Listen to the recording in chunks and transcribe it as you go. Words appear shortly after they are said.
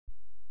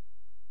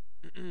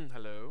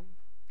Hello?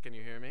 Can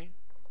you hear me?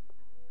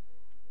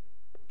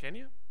 Can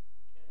you?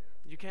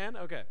 You can?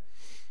 Okay.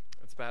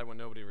 It's bad when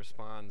nobody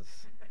responds.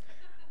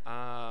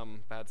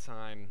 Bad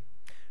sign.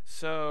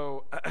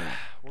 So,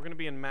 we're going to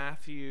be in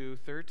Matthew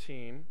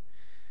 13,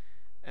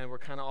 and we're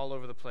kind of all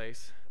over the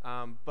place.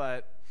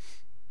 But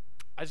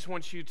I just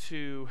want you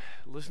to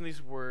listen to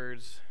these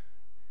words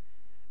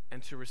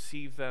and to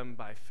receive them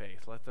by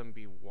faith. Let them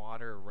be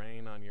water,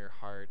 rain on your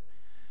heart.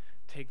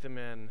 Take them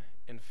in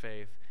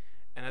faith.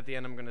 And at the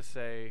end, I'm going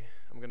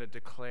to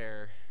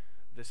declare,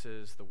 this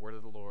is the word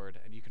of the Lord,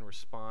 and you can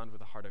respond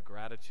with a heart of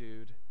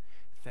gratitude.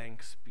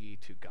 Thanks be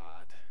to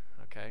God.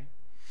 Okay?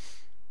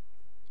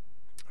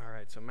 All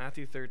right, so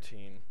Matthew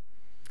 13,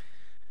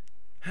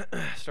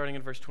 starting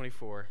in verse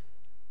 24.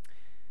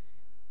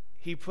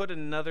 He put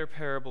another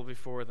parable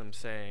before them,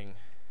 saying,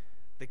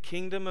 "The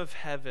kingdom of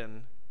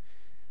heaven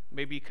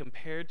may be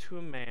compared to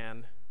a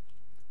man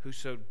who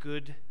sowed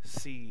good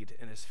seed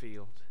in his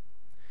field.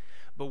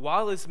 But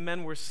while his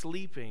men were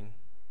sleeping,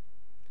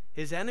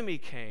 his enemy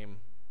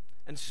came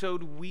and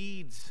sowed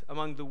weeds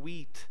among the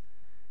wheat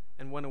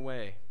and went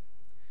away.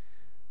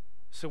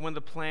 So when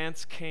the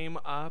plants came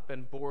up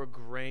and bore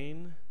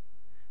grain,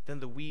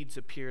 then the weeds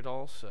appeared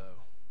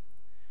also.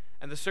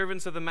 And the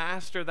servants of the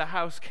master of the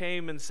house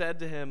came and said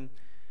to him,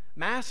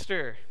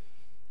 'Master,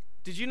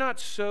 did you not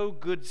sow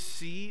good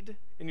seed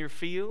in your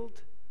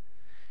field?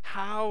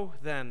 How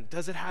then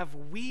does it have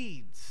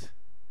weeds?'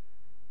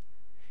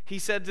 He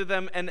said to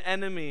them, 'An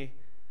enemy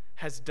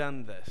has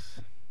done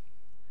this.'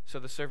 So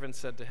the servants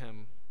said to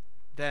him,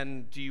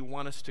 'Then do you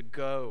want us to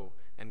go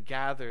and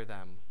gather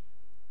them?'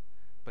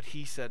 But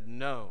he said,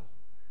 'No,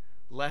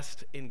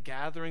 lest in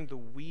gathering the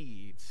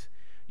weeds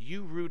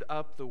you root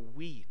up the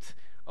wheat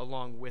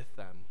along with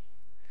them.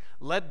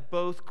 Let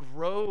both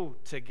grow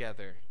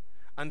together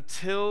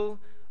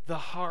until the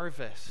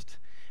harvest.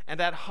 And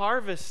at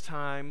harvest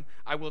time,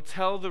 I will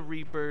tell the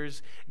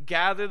reapers,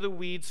 gather the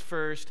weeds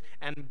first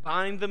and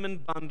bind them in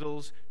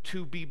bundles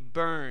to be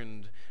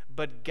burned,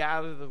 but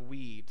gather the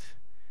wheat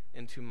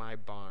into my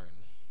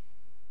barn.'"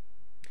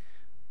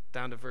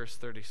 Down to verse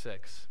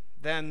 36.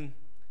 Then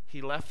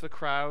he left the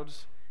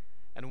crowds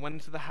and went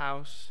into the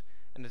house,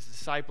 and his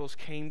disciples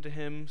came to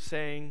him,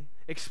 saying,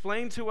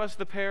 "Explain to us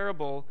the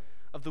parable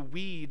of the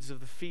weeds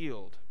of the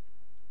field."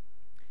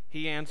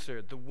 He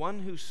answered, "The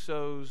one who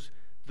sows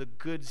the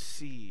good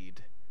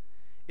seed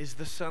is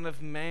the Son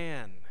of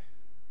Man.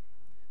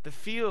 The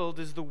field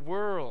is the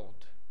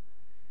world,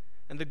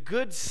 and the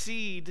good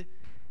seed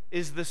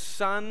is the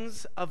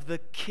sons of the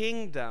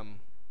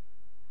kingdom.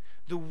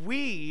 The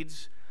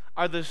weeds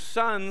are the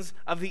sons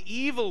of the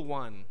evil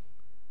one,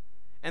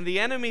 and the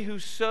enemy who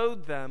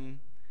sowed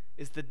them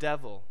is the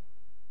devil.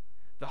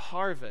 The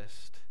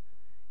harvest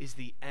is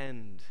the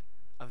end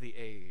of the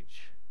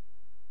age,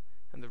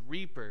 and the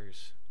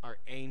reapers are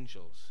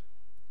angels.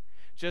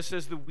 Just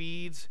as the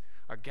weeds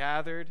are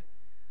gathered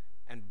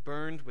and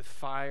burned with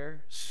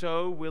fire,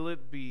 so will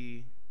it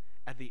be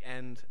at the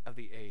end of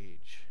the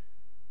age.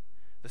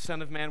 The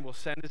Son of Man will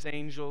send his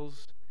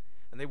angels,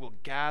 and they will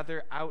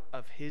gather out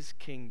of his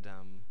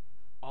kingdom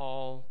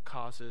all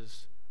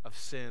causes of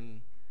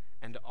sin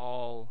and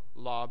all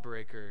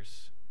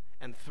lawbreakers,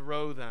 and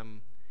throw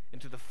them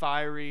into the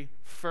fiery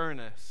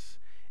furnace.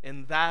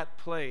 In that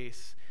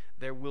place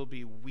there will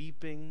be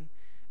weeping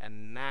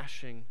and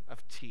gnashing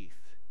of teeth.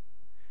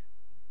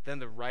 Then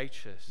the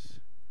righteous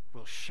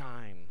will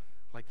shine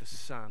like the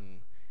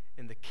sun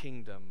in the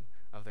kingdom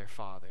of their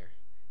Father.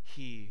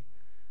 He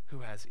who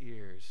has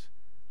ears,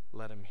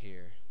 let him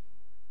hear."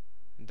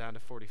 And down to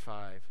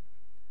 47.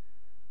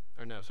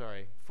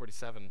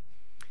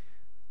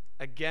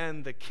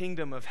 "Again, the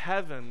kingdom of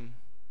heaven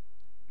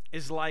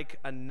is like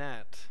a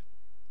net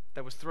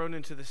that was thrown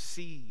into the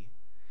sea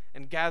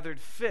and gathered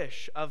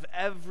fish of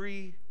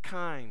every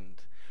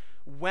kind.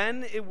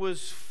 When it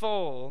was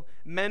full,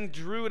 men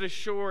drew it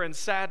ashore and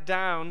sat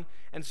down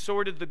and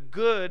sorted the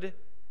good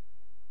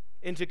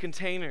into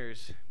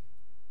containers,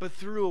 but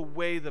threw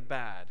away the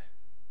bad.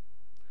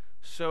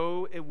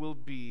 So it will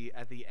be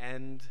at the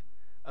end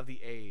of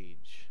the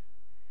age.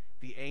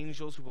 The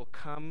angels will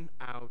come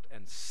out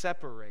and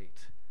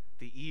separate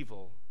the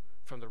evil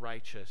from the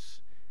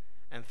righteous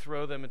and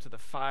throw them into the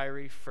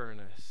fiery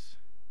furnace.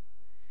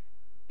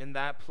 In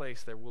that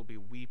place there will be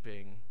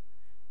weeping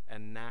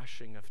and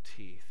gnashing of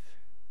teeth.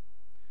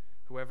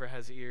 Whoever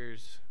has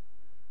ears,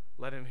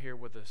 let him hear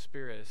what the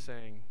Spirit is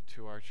saying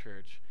to our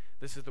church."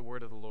 This is the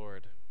word of the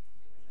Lord.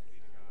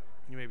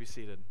 You may be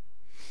seated.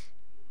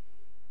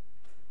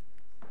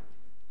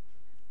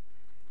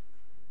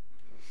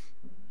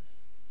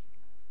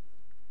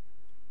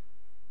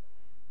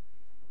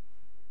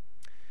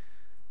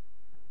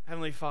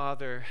 Heavenly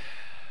Father,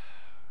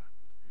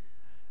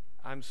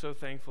 I'm so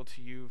thankful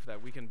to you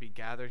that we can be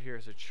gathered here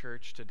as a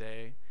church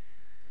today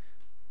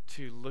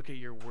to look at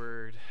your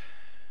word,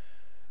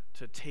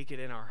 to take it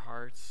in our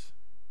hearts.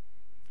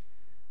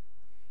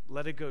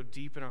 Let it go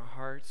deep in our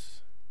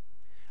hearts.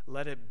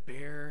 Let it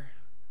bear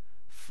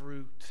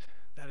fruit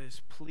that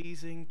is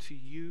pleasing to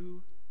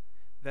you,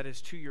 that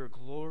is to your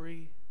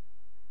glory.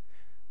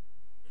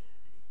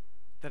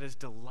 that is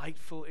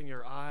delightful in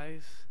your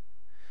eyes,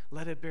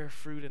 let it bear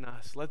fruit in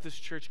us. Let this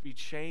church be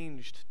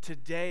changed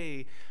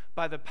today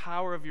by the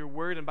power of your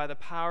word and by the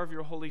power of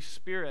your Holy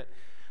Spirit.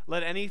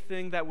 Let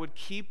anything that would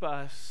keep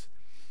us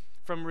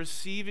from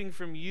receiving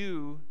from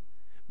you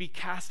be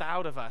cast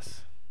out of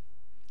us.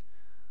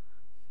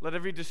 Let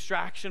every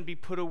distraction be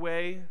put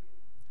away.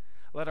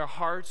 Let our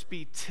hearts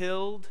be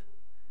tilled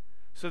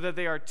so that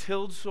they are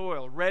tilled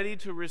soil, ready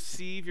to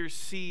receive your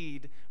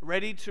seed,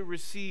 ready to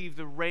receive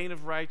the rain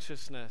of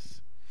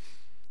righteousness.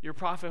 Your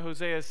prophet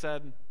Hosea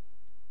said,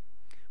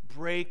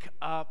 break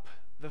up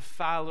the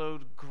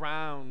fallowed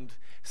ground,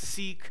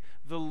 seek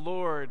the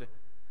Lord,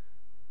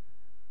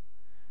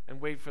 and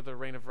wait for the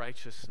rain of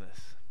righteousness.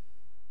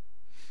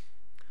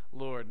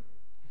 Lord,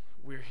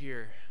 we're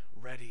here,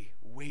 ready,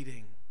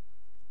 waiting.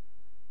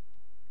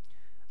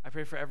 I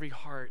pray for every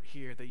heart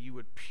here that you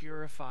would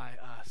purify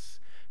us,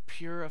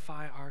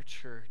 purify our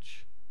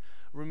church,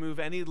 remove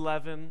any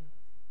leaven.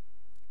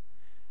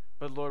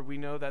 But Lord, we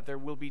know that there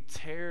will be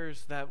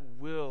tares that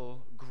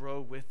will grow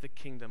with the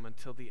kingdom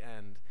until the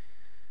end.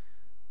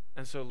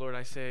 And so, Lord,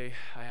 I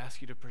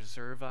ask you to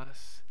preserve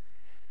us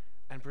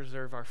and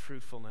preserve our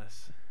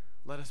fruitfulness.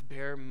 Let us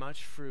bear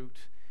much fruit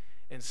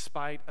in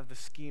spite of the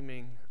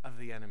scheming of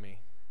the enemy.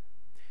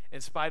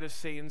 In spite of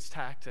Satan's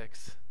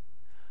tactics,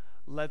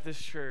 let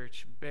this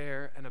church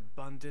bear an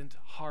abundant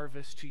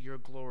harvest to your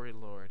glory,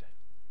 Lord.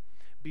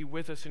 Be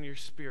with us in your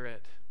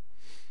spirit.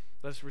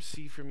 Let us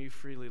receive from you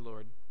freely,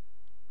 Lord.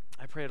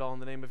 I pray it all in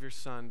the name of your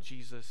Son,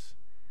 Jesus.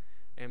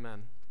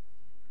 Amen.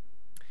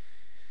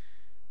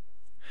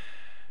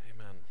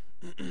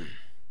 Amen.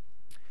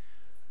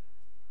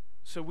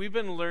 So we've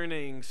been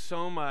learning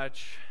so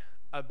much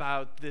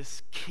about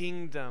this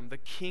kingdom, the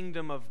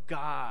kingdom of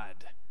God.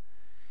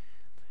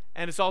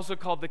 And it's also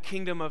called the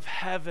kingdom of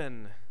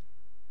heaven.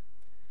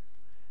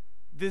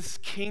 This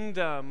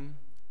kingdom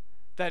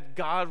that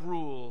God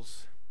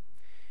rules,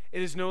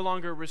 it is no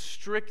longer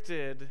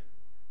restricted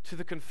to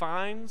the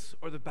confines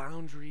or the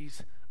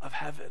boundaries of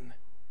heaven.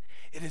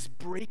 It is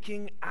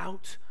breaking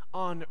out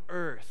on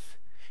earth.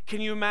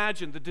 Can you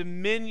imagine? The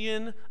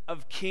dominion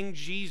of King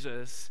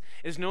Jesus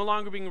is no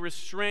longer being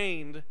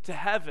restrained to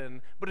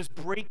heaven, but is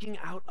breaking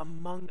out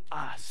among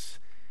us.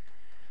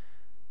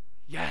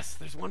 Yes,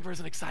 there's one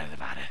person excited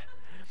about it.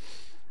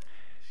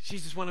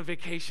 She's just went on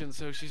vacation,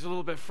 so she's a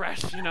little bit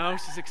fresh,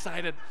 she's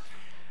excited.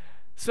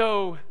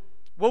 So,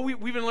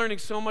 we've been learning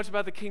so much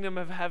about the kingdom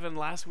of heaven.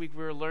 Last week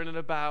we were learning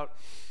about,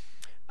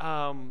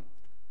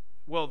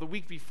 the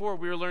week before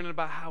we were learning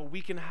about how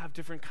we can have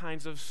different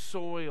kinds of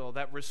soil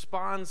that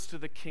responds to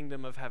the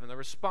kingdom of heaven, that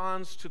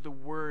responds to the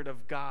word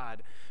of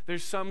God.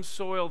 There's some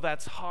soil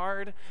that's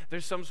hard.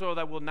 There's some soil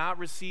that will not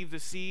receive the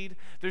seed.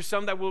 There's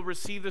some that will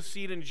receive the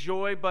seed in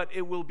joy, but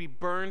it will be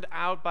burned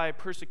out by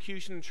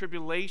persecution and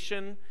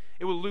tribulation.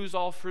 It will lose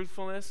all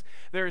fruitfulness.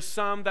 There are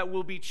some that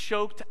will be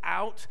choked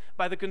out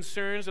by the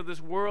concerns of this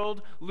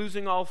world,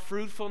 losing all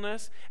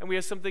fruitfulness. And we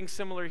have something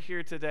similar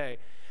here today.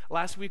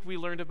 Last week we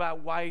learned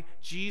about why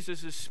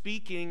Jesus is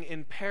speaking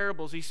in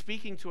parables. He's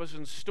speaking to us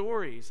in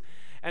stories.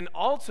 And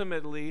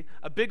ultimately,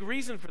 a big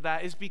reason for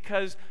that is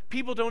because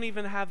people don't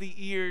even have the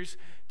ears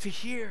to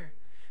hear.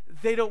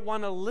 They don't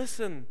want to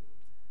listen.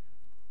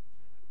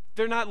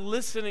 They're not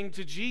listening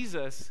to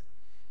Jesus.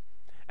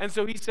 And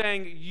so he's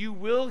saying, you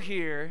will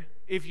hear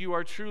if you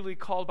are truly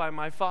called by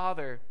my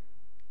Father.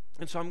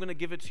 And so I'm going to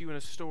give it to you in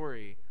a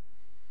story.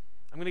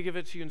 I'm going to give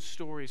it to you in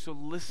story. So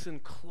listen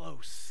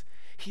close.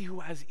 He who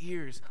has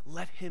ears,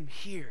 let him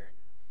hear.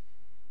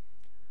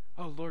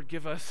 Oh, Lord,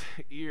 give us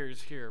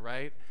ears here,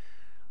 right?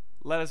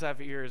 Let us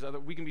have ears.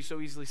 We can be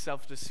so easily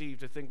self-deceived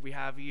to think we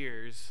have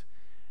ears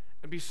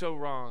and be so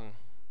wrong.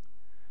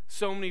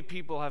 So many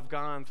people have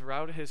gone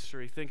throughout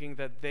history thinking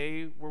that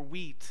they were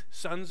wheat,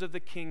 sons of the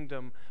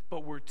kingdom,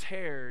 but were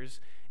tares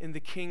in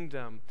the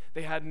kingdom.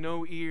 They had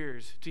no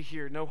ears to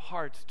hear, no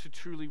heart to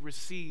truly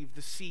receive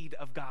the seed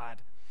of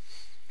God.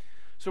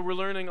 So we're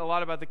learning a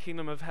lot about the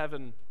kingdom of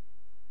heaven.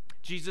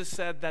 Jesus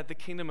said that the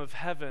kingdom of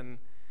heaven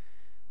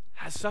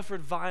has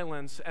suffered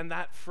violence, and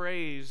that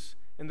phrase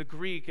in the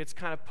Greek, it's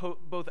kind of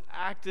both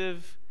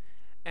active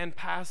and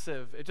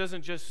passive. It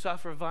doesn't just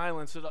suffer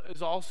violence, it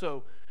is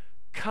also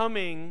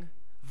coming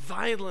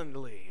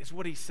violently, is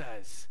what he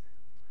says.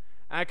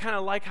 And I kind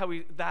of like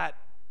that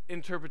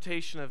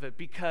interpretation of it,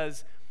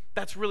 because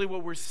that's really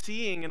what we're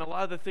seeing in a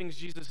lot of the things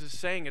Jesus is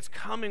saying. It's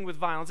coming with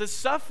violence. It's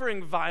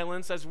suffering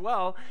violence as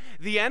well.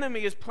 The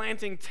enemy is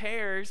planting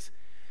tares,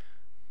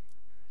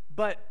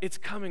 but it's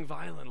coming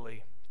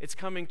violently. It's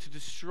coming to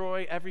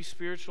destroy every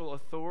spiritual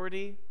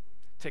authority,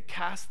 to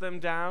cast them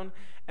down,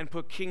 and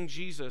put King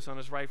Jesus on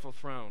his rightful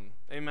throne.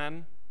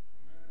 Amen?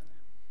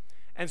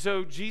 And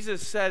so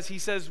Jesus says,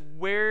 this is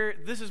where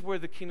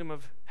the kingdom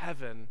of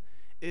heaven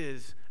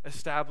is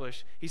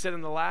established. He said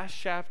in the last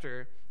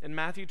chapter, in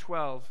Matthew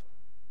 12,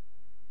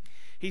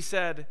 he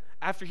said,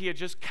 after he had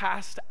just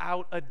cast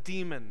out a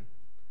demon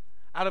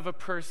out of a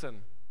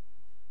person,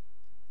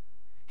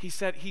 he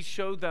said, he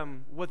showed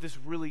them what this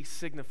really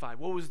signified.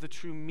 What was the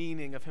true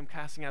meaning of him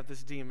casting out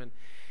this demon?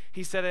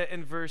 He said it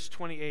in verse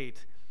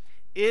 28.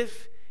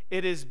 if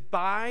it is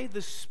by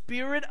the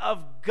Spirit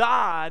of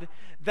God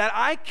that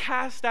I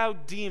cast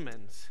out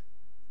demons,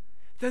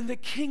 then the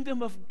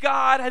kingdom of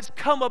God has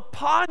come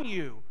upon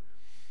you.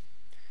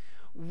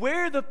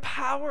 Where the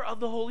power of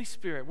the Holy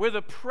Spirit, where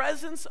the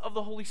presence of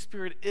the Holy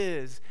Spirit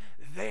is,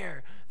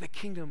 there the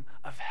kingdom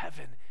of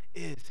heaven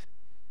is.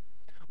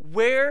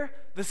 Where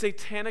the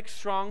satanic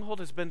stronghold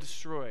has been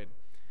destroyed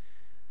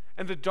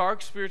and the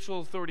dark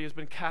spiritual authority has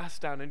been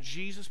cast down and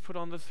Jesus put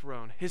on the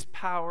throne, his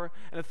power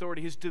and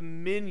authority, his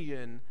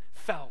dominion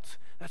felt,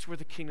 that's where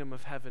the kingdom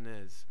of heaven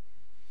is.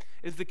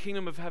 Is the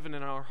kingdom of heaven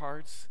in our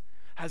hearts?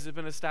 Has it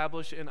been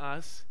established in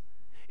us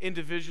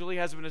individually?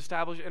 Has it been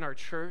established in our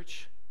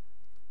church?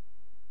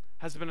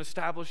 Has it been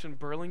established in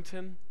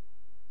Burlington,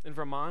 in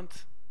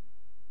Vermont,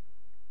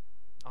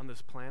 on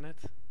this planet?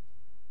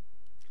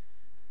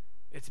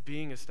 It's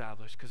being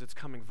established because it's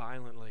coming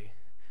violently.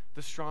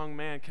 The strong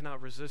man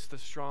cannot resist the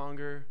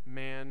stronger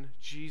man,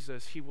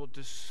 Jesus. He will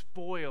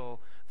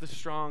despoil the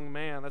strong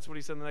man. That's what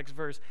he said in the next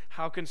verse.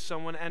 How can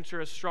someone enter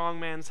a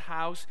strong man's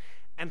house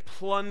and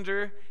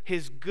plunder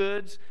his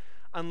goods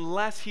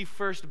unless he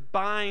first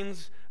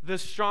binds the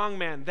strong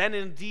man? Then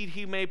indeed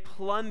he may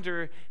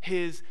plunder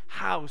his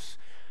house.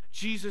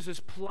 Jesus is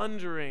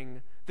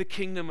plundering the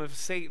kingdom of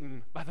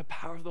Satan by the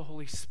power of the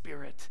Holy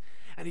Spirit,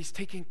 and he's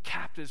taking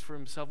captives for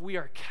himself. We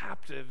are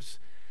captives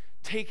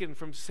taken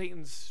from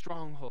Satan's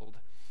stronghold,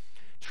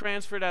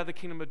 transferred out of the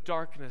kingdom of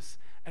darkness,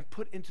 and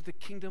put into the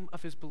kingdom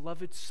of his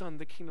beloved Son,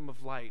 the kingdom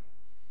of light.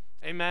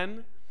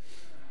 Amen?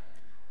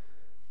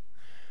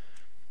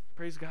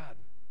 Praise God.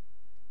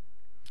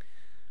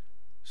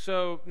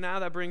 So now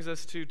that brings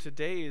us to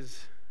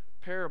today's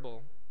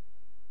parable.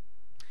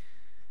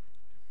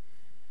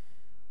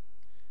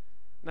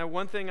 Now,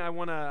 one thing I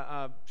want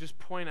to just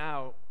point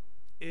out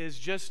is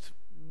just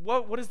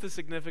what is the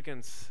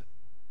significance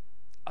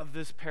of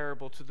this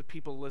parable to the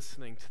people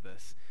listening to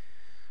this?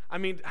 I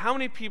mean, how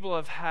many people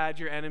have had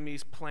your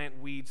enemies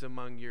plant weeds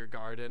among your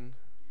garden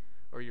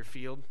or your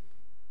field?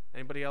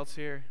 Anybody else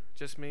here?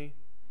 Just me?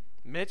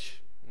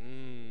 Mitch?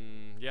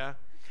 Yeah.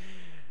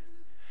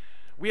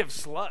 We have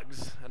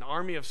slugs. An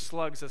army of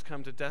slugs has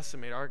come to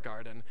decimate our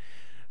garden.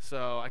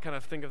 So I kind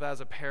of think of that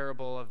as a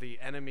parable of the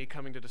enemy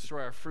coming to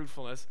destroy our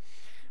fruitfulness.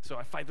 So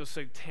I fight those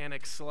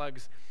satanic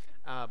slugs,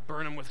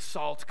 burn them with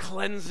salt,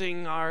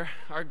 cleansing our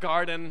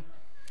garden,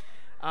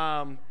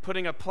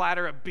 putting a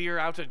platter of beer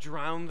out to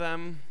drown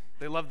them.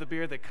 They love the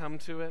beer, they come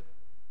to it.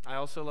 I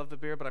also love the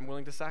beer, but I'm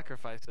willing to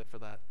sacrifice it for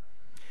that.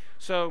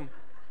 So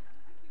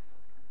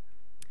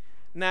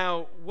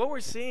now what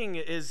we're seeing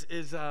is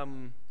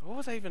what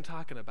was I even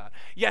talking about?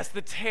 Yes,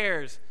 the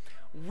tares.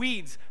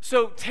 Weeds.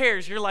 So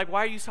tares, you're like,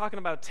 why are you talking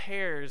about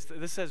tares?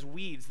 This says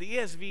weeds. The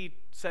ESV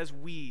says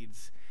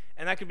weeds.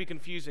 And that can be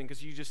confusing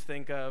because you just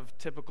think of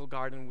typical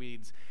garden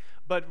weeds.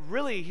 But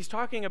really, he's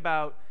talking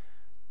about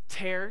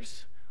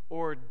tares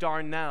or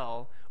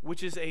darnel,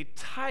 which is a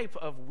type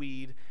of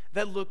weed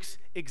that looks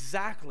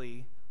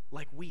exactly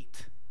like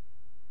wheat.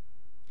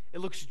 It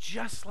looks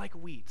just like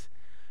wheat.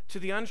 To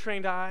the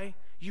untrained eye,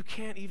 you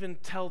can't even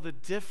tell the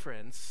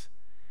difference.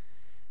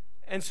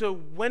 And so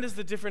when does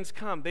the difference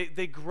come?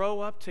 They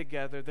grow up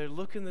together. They're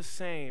looking the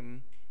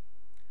same.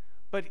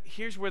 But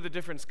here's where the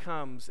difference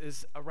comes,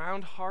 is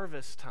around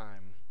harvest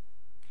time.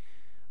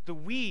 The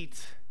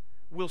wheat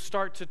will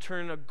start to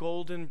turn a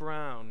golden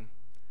brown,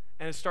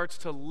 and it starts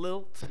to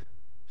lilt.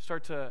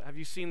 Have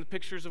you seen the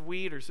pictures of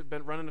wheat or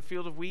been running a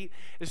field of wheat?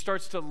 It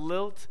starts to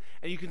lilt,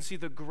 and you can see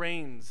the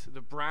grains, the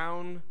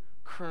brown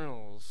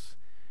kernels.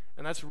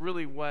 And that's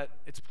really what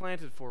it's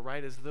planted for,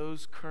 right, is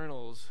those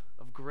kernels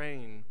of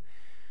grain.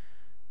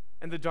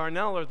 And the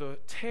darnel, or the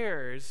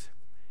tares,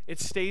 it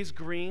stays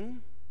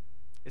green.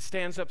 It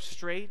stands up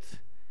straight,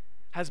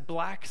 has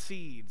black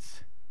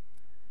seeds.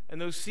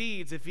 And those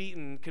seeds, if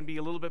eaten, can be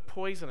a little bit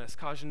poisonous,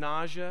 cause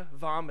nausea,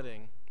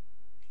 vomiting.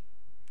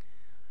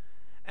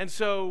 And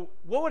so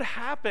what would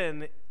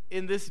happen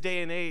in this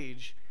day and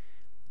age?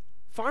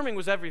 Farming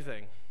was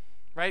everything,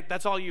 right?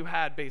 That's all you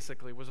had,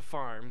 basically, was a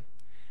farm.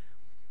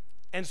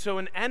 And so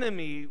an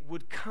enemy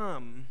would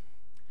come,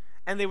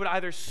 and they would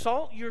either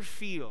salt your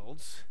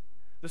fields.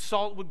 The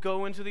salt would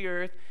go into the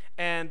earth,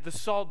 and the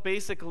salt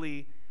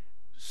basically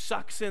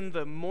sucks in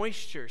the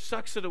moisture,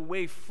 sucks it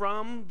away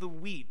from the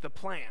wheat, the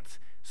plant,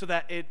 so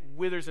that it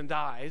withers and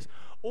dies.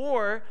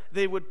 Or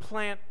they would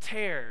plant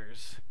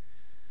tares.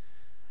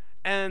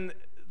 And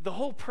the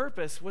whole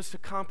purpose was to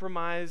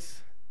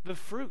compromise the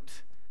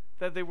fruit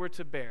that they were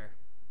to bear.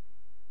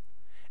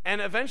 And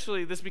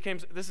eventually this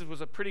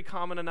was a pretty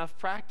common enough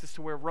practice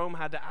to where Rome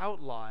had to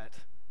outlaw it.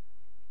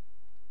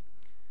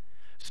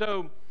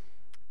 So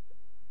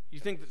you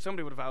think that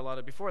somebody would have outlawed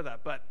it before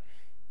that, but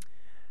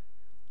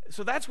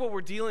so that's what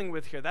we're dealing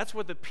with here. That's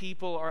what the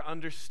people are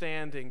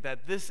understanding,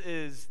 that this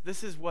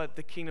is what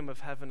the kingdom of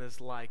heaven is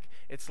like.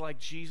 It's like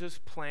Jesus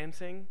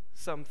planting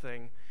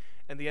something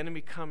and the enemy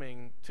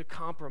coming to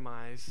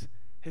compromise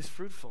his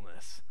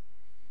fruitfulness.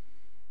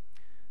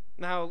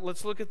 Now,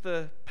 let's look at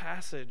the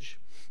passage.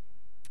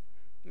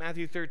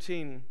 Matthew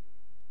 13.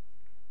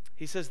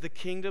 He says, "The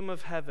kingdom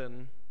of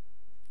heaven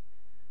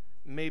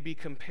may be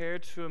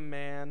compared to a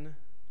man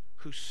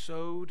who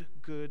sowed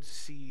good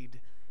seed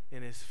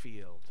in his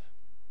field.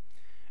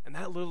 And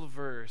that little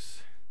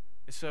verse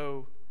is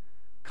so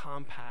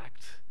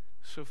compact,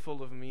 so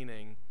full of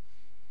meaning.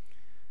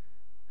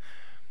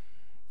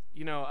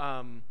 You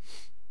know,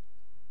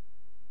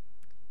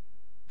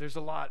 there's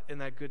a lot in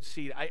that good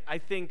seed. I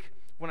think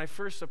when I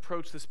first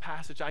approached this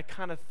passage, I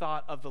kind of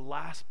thought of the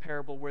last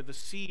parable where the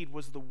seed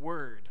was the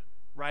word,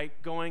 right,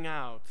 going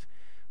out.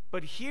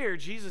 But here,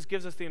 Jesus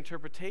gives us the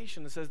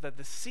interpretation that says that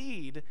the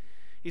seed,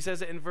 he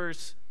says it in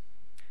verse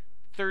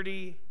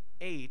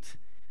 38,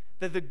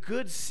 that the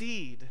good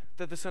seed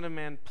that the Son of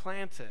Man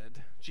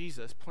planted,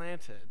 Jesus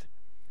planted,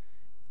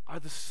 are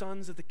the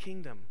sons of the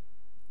kingdom.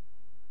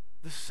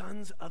 The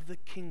sons of the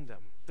kingdom,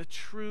 the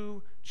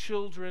true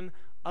children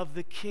of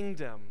the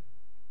kingdom.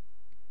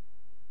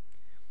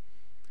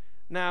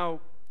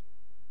 Now,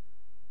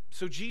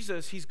 so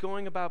Jesus, he's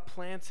going about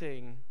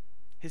planting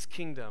his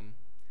kingdom,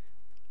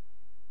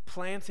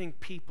 planting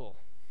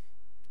people,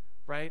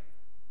 right?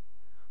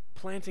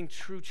 Planting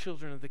true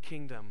children of the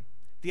kingdom.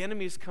 The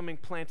enemy is coming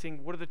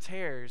planting, what are the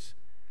tares?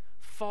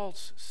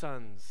 False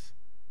sons,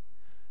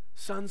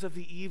 sons of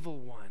the evil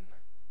one.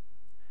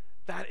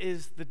 That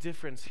is the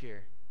difference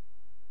here.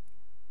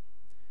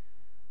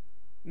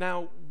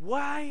 Now,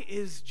 why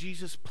is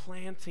Jesus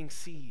planting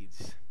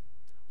seeds?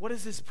 What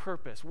is his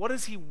purpose? What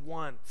does he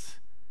want?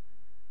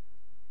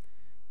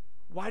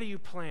 Why do you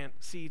plant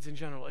seeds in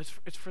general?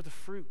 It's for the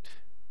fruit.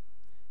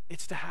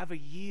 It's to have a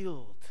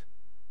yield.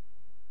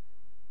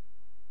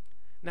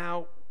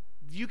 Now,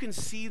 you can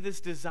see this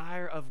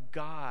desire of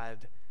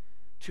God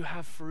to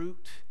have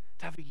fruit,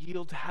 to have a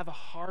yield, to have a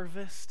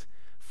harvest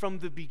from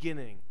the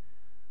beginning.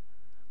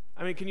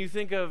 I mean, can you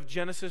think of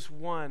Genesis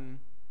 1?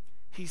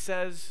 He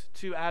says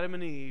to Adam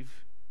and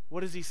Eve,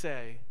 what does he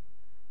say?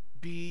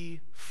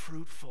 Be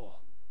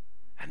fruitful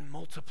and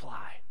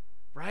multiply,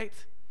 right?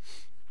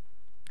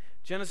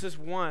 Genesis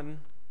 1,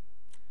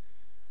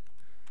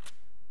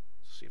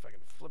 let's see if I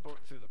can flip over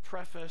through the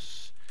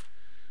preface.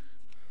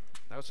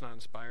 That was not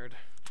inspired.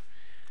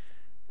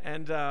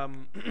 And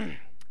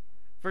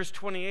verse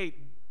 28,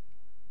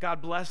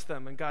 God blessed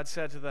them, and God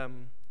said to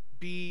them,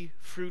 be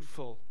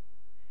fruitful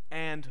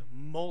and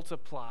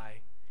multiply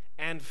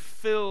and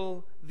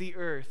fill the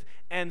earth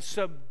and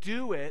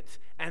subdue it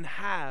and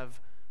have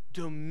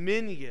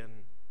dominion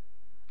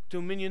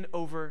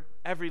over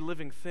every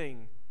living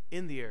thing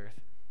in the earth.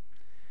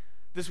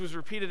 This was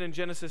repeated in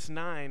Genesis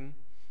 9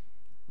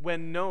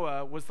 when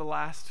Noah was the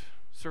last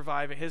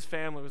surviving, his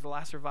family was the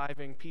last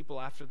surviving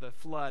people after the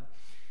flood.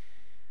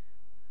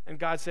 And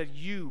God said,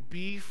 you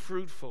be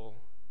fruitful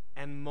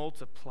and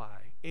multiply,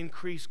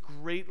 increase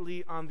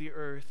greatly on the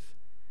earth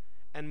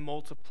and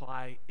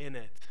multiply in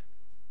it.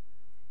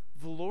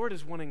 The Lord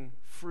is wanting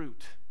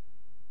fruit.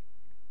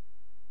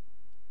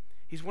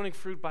 He's wanting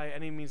fruit by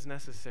any means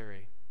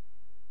necessary.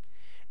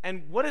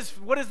 And what is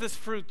this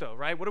fruit though,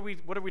 right? What are we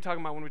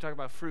talking about when we talk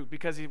about fruit?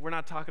 Because we're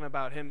not talking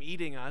about him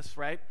eating us,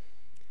 right?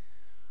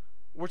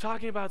 We're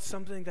talking about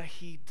something that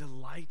he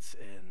delights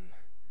in,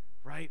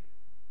 right?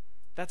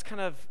 That's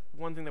kind of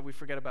one thing that we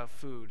forget about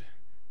food,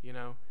 you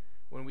know,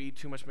 when we eat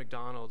too much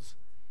McDonald's,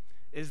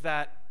 is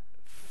that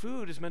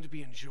food is meant to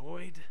be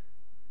enjoyed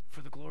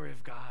for the glory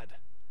of God.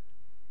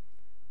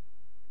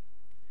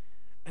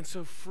 And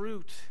so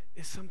fruit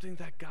is something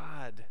that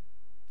God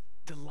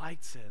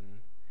delights in,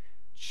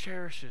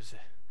 cherishes it.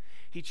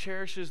 He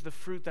cherishes the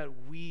fruit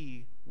that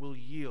we will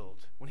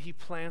yield. When he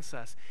plants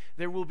us,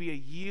 there will be a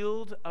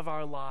yield of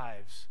our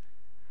lives.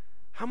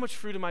 How much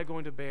fruit am I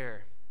going to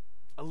bear?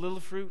 A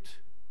little fruit?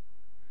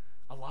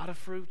 A lot of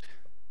fruit?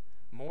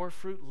 More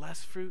fruit?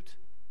 Less fruit?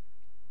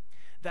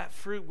 That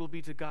fruit will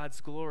be to God's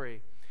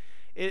glory.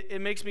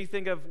 It makes me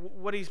think of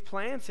what he's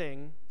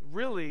planting.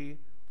 Really,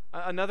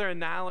 another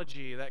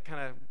analogy that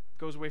kind of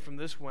goes away from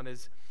this one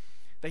is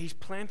that he's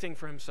planting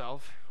for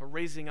himself or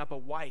raising up a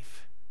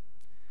wife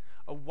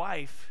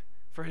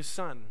for his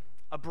son,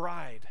 a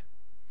bride.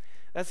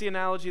 That's the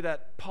analogy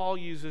that Paul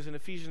uses in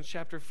Ephesians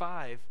chapter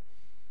 5.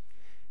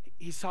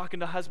 He's talking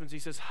to husbands. He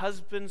says,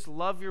 husbands,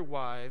 love your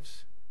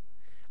wives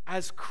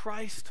as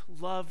Christ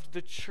loved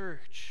the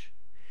church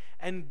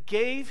and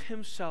gave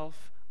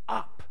himself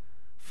up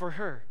for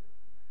her,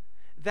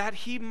 that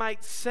he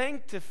might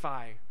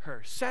sanctify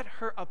her, set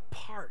her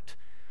apart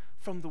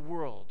from the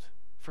world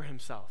for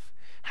himself,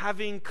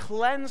 having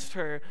cleansed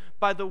her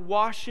by the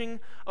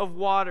washing of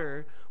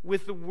water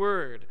with the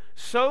word,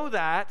 so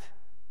that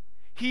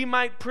he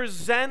might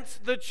present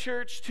the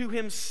church to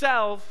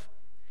himself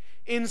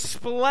in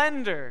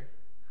splendor,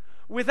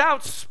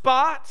 without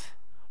spot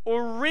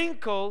or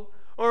wrinkle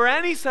or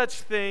any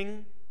such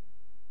thing,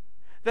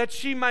 that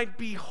she might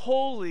be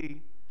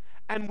holy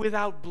and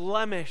without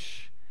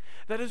blemish.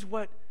 That is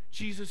what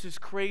Jesus is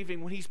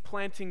craving when he's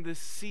planting this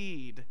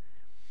seed,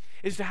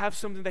 is to have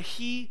something that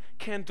he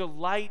can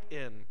delight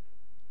in.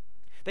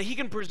 that he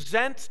can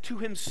present to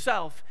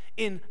himself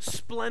in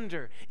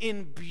splendor,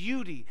 in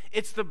beauty.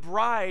 It's the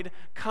bride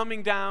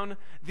coming down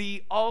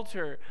the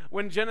altar.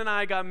 When Jen and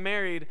I got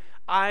married,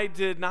 I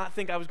did not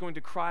think I was going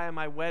to cry at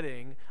my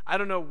wedding. I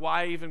don't know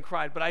why I even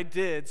cried, but I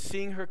did,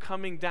 seeing her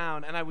coming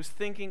down, and I was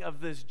thinking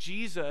of this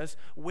Jesus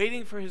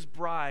waiting for his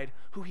bride,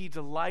 who he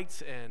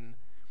delights in,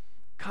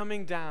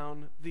 coming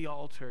down the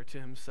altar to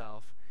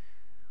himself.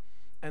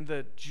 And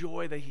the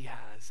joy that he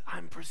has.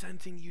 I'm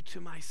presenting you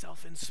to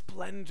myself in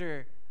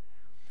splendor.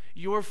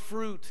 Your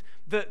fruit,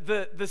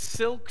 the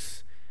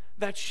silks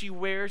that she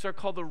wears are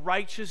called the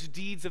righteous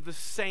deeds of the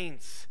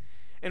saints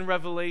in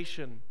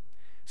Revelation.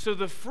 So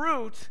the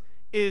fruit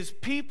is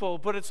people,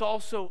 but it's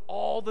also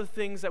all the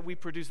things that we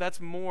produce.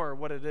 That's more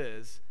what it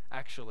is,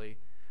 actually,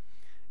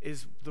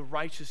 is the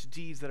righteous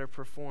deeds that are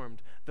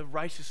performed, the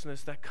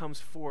righteousness that comes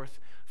forth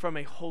from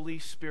a Holy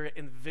Spirit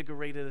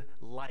invigorated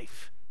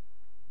life,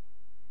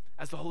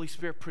 as the Holy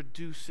Spirit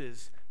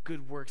produces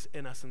good works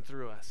in us and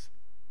through us.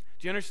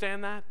 Do you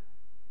understand that?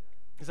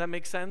 Does that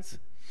make sense?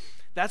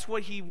 That's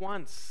what he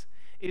wants,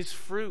 is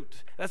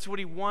fruit. That's what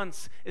he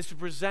wants, is to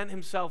present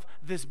himself,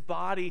 this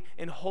body,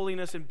 in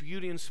holiness and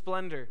beauty and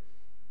splendor.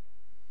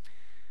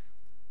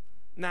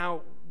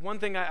 Now, one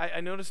thing I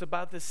notice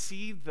about this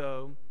seed,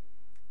 though,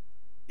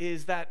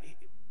 is that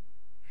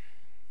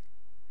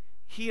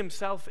he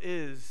himself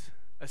is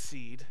a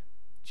seed.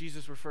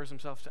 Jesus refers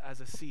himself to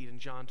as a seed in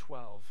John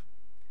 12.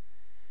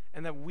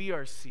 And that we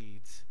are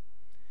seeds.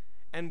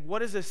 And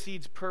what is a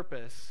seed's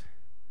purpose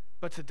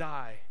but to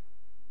die?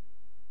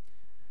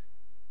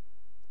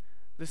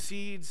 The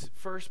seed's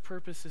first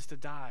purpose is to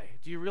die.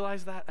 Do you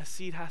realize that? A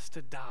seed has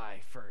to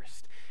die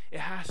first. It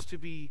has to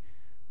be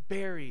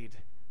buried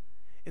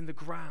in the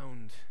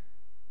ground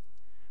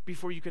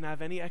before you can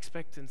have any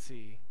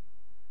expectancy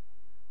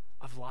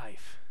of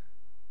life,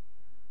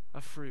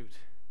 of fruit.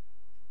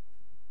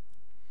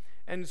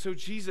 And so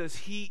Jesus,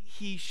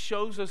 he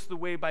shows us the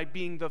way by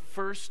being the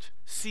first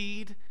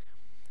seed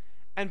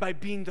and by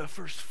being the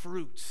first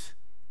fruits.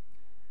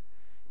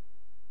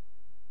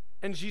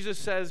 And Jesus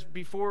says,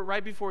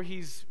 right before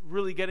he's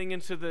really getting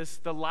into this,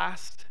 the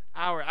last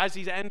hour, as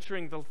he's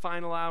entering the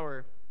final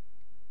hour,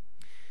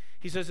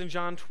 he says in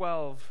John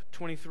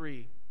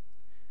 12:23,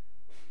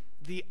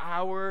 the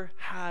hour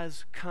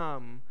has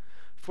come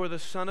for the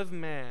Son of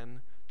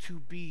Man to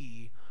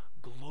be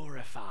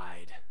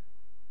glorified.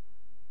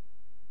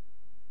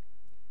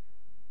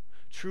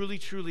 Truly,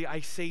 truly, I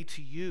say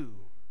to you,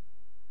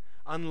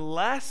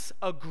 unless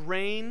a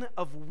grain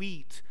of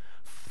wheat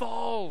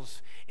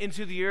falls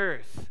into the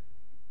earth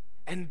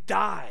and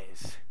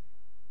dies,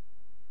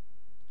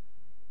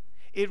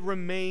 it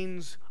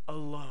remains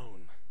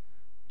alone.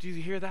 Do you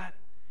hear that?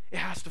 It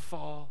has to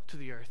fall to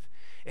the earth.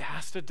 It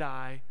has to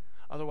die,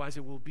 otherwise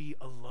it will be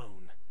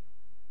alone.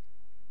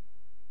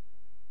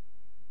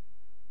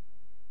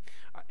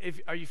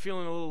 Are you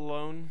feeling a little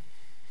alone?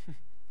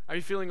 Are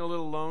you feeling a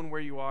little alone where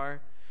you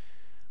are?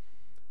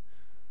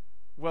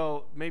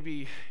 Well,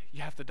 maybe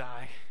you have to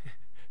die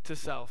to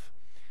self,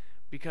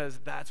 because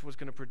that's what's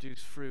going to produce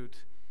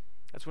fruit.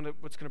 That's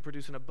what's going to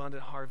produce an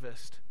abundant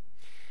harvest.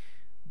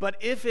 But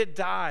if it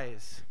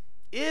dies,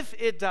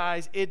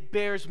 it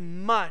bears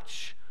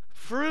much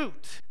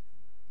fruit.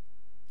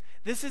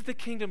 This is the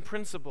kingdom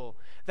principle,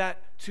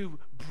 that to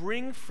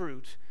bring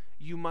fruit,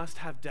 you must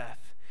have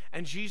death.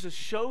 And Jesus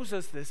shows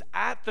us this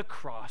at the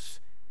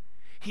cross.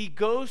 He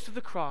goes to the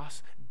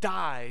cross,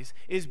 dies,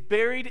 is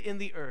buried in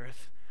the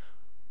earth.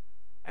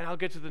 And I'll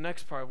get to the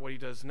next part of what he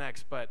does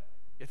next, but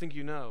I think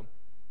you know.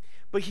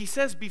 But he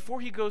says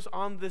before he goes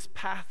on this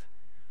path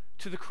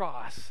to the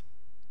cross,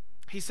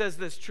 he says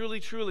this, truly,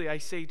 truly, I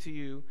say to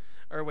you,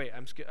 or wait,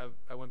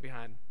 I went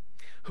behind.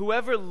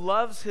 Whoever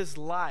loves his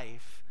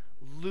life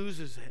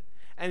loses it,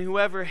 and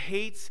whoever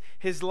hates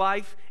his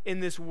life in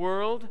this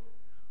world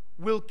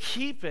will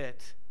keep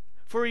it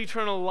for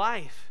eternal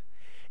life.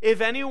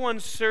 If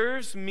anyone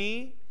serves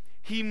me,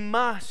 he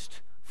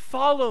must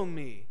follow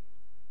me.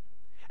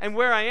 And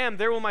where I am,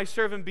 there will my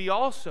servant be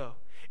also.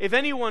 If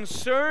anyone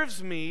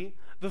serves me,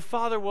 the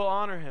Father will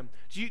honor him.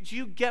 Do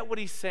you get what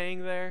he's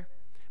saying there?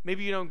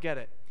 Maybe you don't get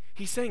it.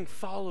 He's saying,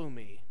 follow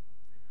me.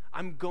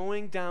 I'm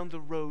going down the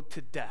road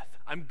to death.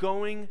 I'm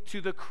going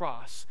to the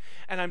cross.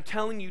 And I'm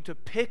telling you to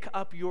pick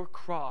up your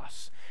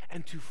cross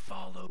and to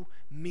follow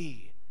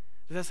me.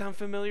 Does that sound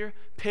familiar?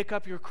 Pick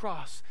up your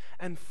cross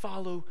and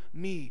follow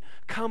me.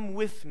 Come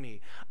with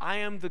me. I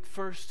am the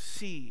first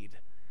seed.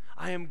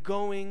 I am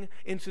going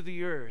into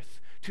the earth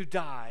to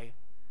die,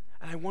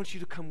 and I want you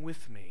to come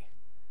with me,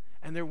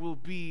 and there will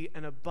be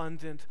an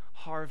abundant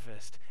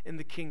harvest in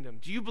the kingdom.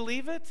 Do you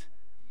believe it?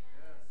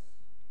 Yes.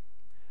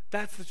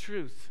 That's the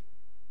truth.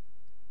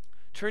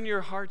 Turn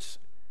your hearts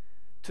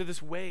to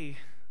this way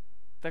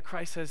that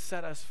Christ has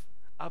set us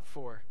up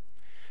for.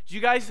 Do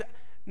you guys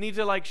need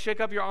to shake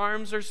up your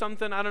arms or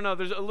something? I don't know.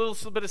 There's a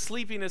little bit of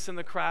sleepiness in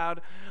the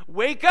crowd.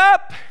 Wake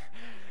up!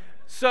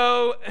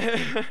 So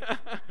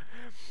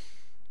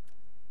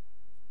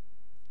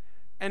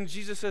and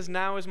Jesus says,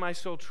 now is my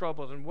soul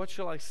troubled, and what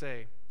shall I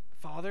say?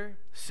 Father,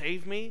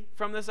 save me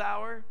from this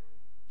hour?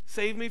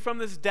 Save me from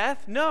this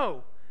death?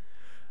 No.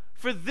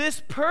 For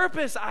this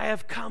purpose I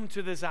have come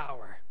to this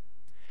hour.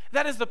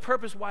 That is the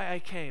purpose why I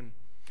came.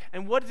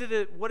 And what is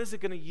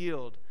it going to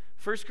yield?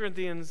 1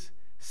 Corinthians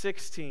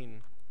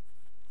 16.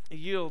 It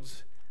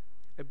yields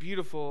a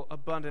beautiful,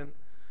 abundant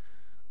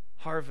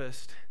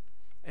harvest.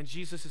 And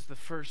Jesus is the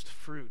first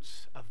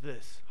fruits of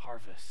this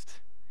harvest.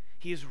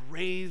 He is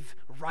wraith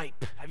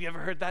ripe. Have you ever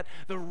heard that?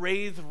 The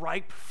wraith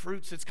ripe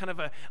fruits. It's kind of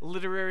a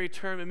literary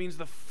term. It means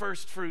the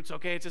first fruits,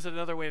 okay? It's just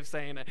another way of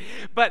saying it.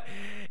 But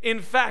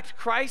in fact,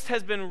 Christ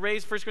has been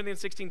raised, 1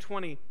 Corinthians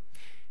 16:20.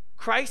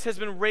 Christ has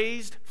been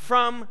raised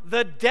from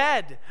the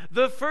dead,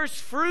 the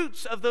first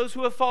fruits of those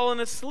who have fallen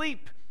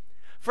asleep.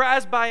 For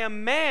as by a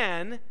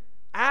man,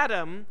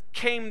 Adam,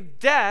 came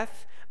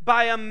death,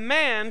 by a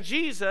man,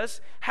 Jesus,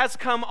 has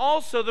come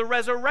also the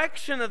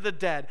resurrection of the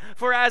dead.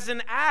 For as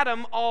in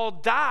Adam all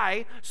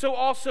die, so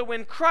also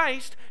in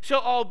Christ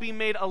shall all be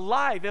made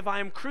alive. If I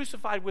am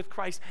crucified with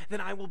Christ, then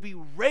I will be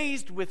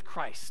raised with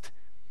Christ.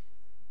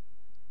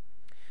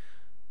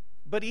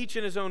 But each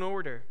in his own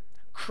order.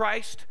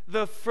 Christ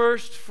the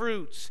first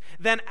fruits.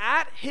 Then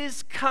at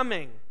his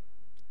coming,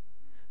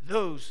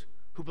 those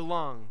who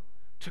belong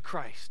to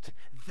Christ.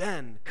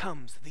 Then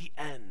comes the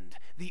end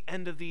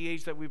of the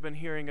age that we've been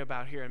hearing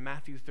about here in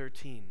Matthew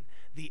 13.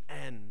 The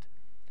end,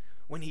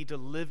 when he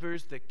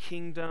delivers the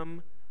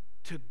kingdom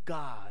to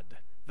God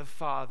the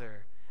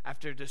Father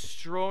after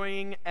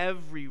destroying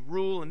every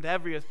rule and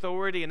every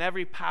authority and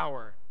every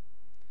power.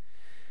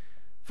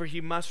 For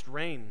he must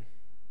reign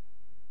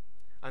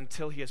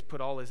until he has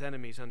put all his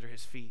enemies under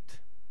his feet.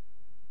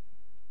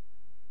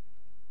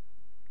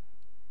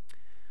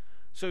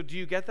 So do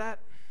you get that?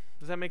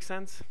 Does that make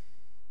sense?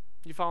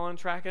 You following,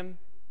 tracking?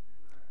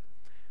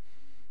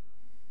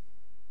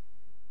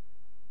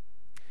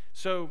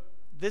 So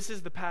this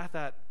is the path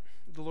that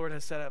the Lord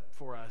has set up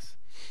for us.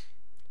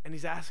 And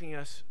he's asking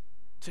us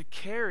to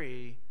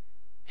carry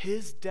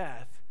his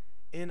death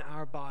in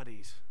our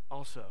bodies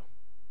also.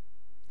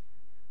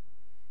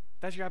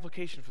 That's your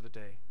application for the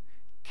day.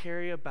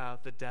 Carry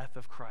about the death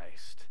of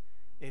Christ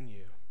in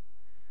you.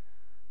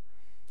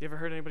 You ever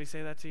heard anybody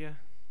say that to you?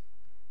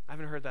 I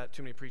haven't heard that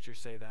too many preachers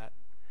say that.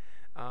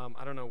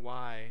 I don't know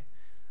why,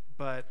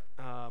 but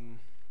I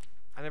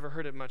never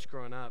heard it much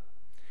growing up.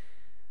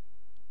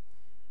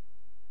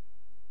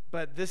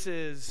 But this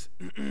is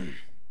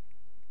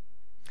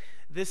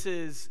this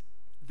is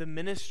the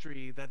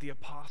ministry that the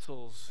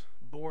apostles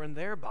bore in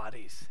their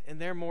bodies, in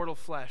their mortal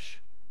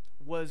flesh,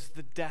 was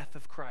the death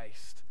of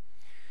Christ.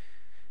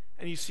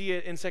 And you see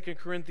it in 2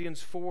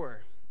 Corinthians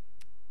 4.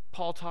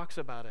 Paul talks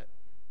about it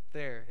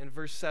there in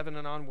verse 7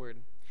 and onward.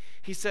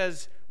 He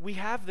says, we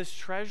have this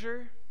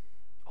treasure,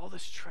 all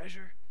this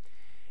treasure,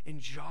 in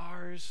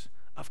jars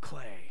of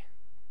clay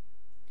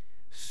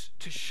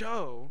to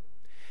show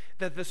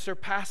that the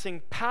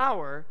surpassing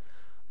power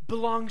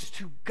belongs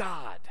to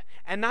God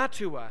and not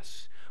to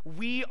us.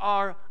 We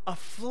are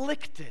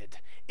afflicted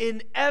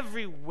in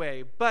every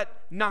way,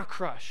 but not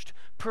crushed,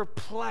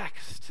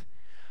 perplexed,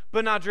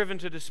 but not driven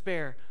to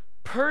despair,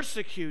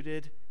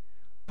 persecuted,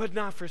 but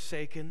not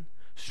forsaken,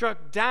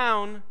 struck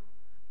down,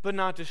 but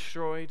not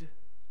destroyed,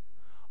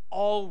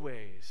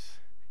 always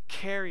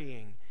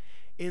carrying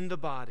in the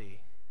body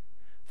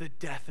the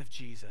death of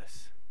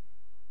Jesus,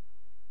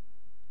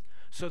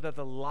 so that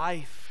the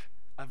life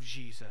of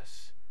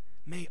Jesus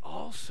may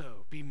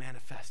also be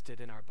manifested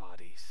in our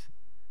bodies.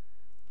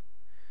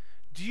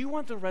 Do you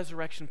want the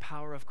resurrection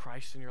power of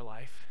Christ in your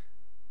life?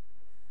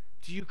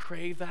 Do you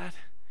crave that?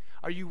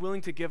 Are you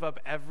willing to give up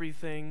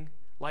everything?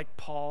 Like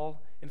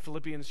Paul in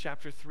Philippians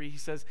chapter 3, he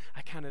says,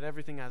 I counted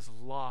everything as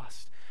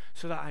lost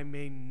so that I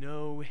may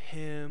know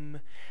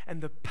him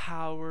and the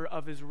power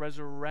of his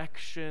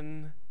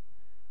resurrection.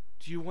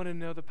 Do you want to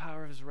know the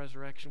power of his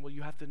resurrection? Well,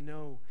 you have to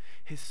know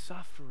his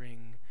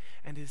suffering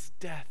and his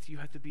death. You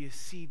have to be a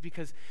seed,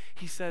 because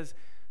he says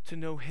to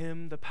know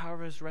him, the power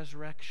of his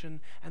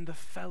resurrection, and the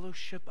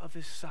fellowship of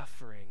his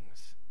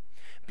sufferings,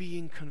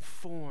 being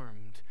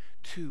conformed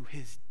to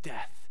his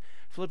death.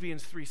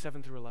 Philippians 3,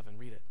 7 through 11.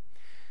 Read it.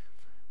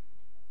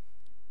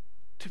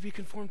 To be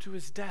conformed to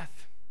his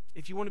death.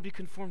 If you want to be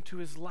conformed to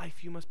his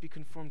life, you must be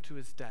conformed to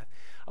his death.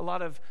 A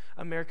lot of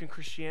American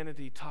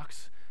Christianity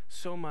talks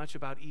so much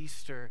about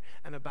Easter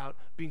and about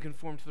being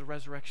conformed to the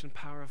resurrection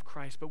power of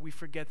Christ, but we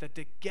forget that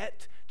to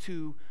get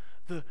to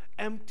the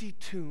empty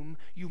tomb,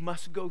 you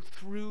must go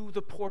through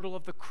the portal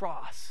of the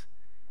cross.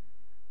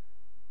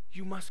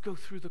 You must go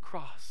through the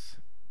cross.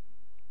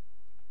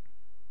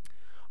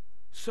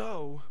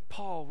 So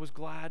Paul was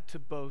glad to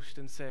boast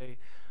and say,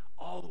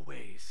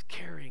 always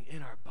carrying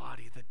in our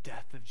body the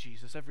death of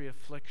Jesus. Every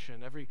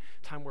affliction, every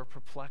time we're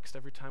perplexed,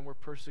 every time we're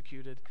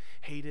persecuted,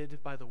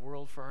 hated by the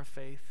world for our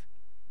faith,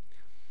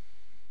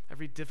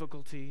 every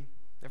difficulty,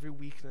 every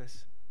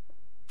weakness.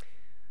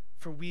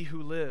 For we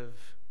who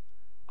live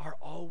are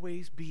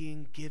always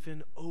being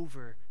given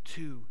over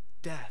to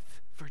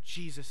death for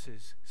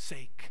Jesus'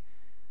 sake.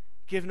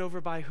 Given over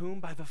by whom?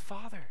 By the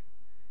Father.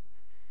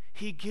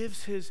 He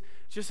gives his,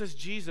 just as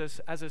Jesus,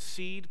 as a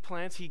seed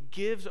plants, he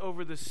gives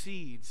over the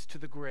seeds to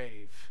the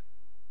grave.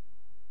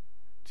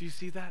 Do you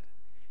see that?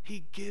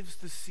 He gives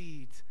the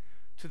seeds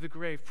to the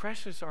grave.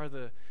 Precious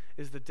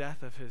is the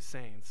death of his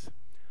saints,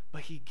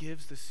 but he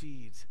gives the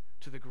seeds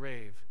to the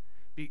grave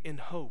in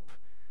hope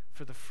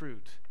for the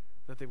fruit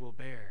that they will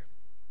bear.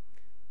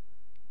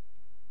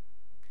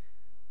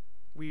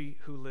 We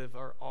who live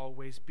are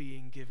always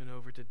being given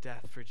over to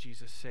death for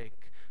Jesus'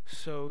 sake,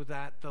 so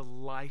that the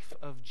life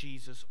of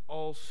Jesus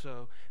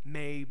also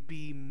may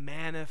be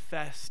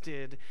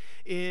manifested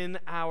in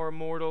our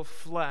mortal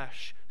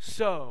flesh.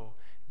 So,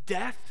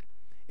 death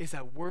is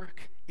at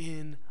work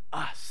in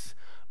us,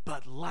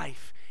 but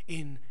life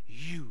in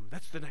you.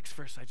 That's the next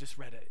verse. I just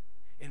read it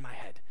in my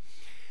head.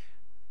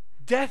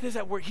 Death is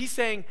at work. He's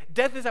saying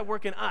death is at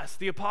work in us,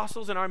 the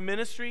apostles, in our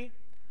ministry,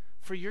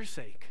 for your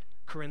sake,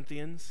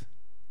 Corinthians.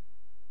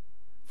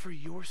 For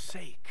your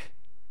sake.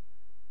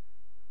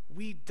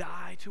 We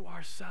die to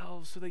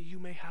ourselves so that you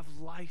may have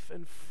life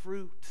and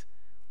fruit.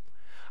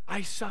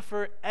 I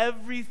suffer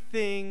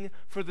everything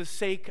for the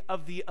sake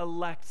of the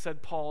elect,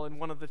 said Paul in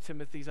one of the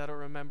Timothys, I don't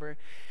remember.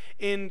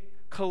 In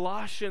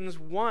Colossians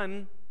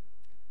 1,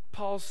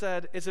 Paul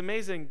said, it's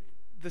amazing,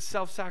 the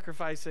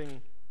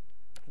self-sacrificing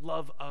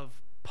love of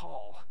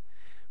Paul.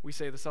 We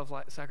say the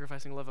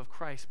self-sacrificing love of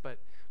Christ, but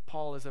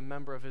Paul is a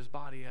member of his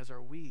body, as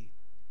are we.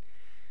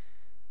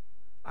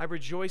 I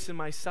rejoice in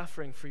my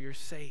suffering for your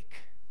sake,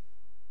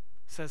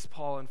 says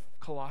Paul in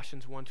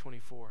Colossians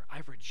 1:24.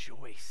 I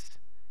rejoice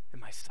in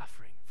my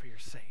suffering for your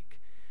sake.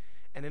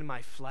 And in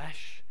my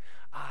flesh,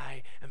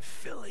 I am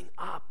filling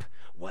up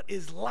what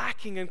is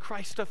lacking in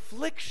Christ's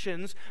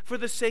afflictions for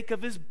the sake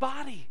of his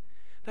body.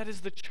 That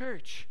is the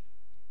church.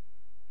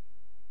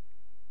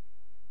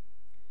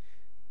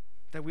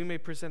 That we may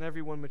present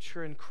everyone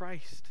mature in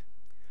Christ.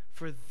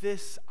 For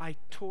this I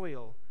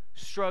toil,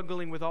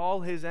 struggling with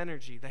all his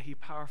energy that he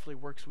powerfully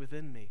works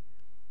within me.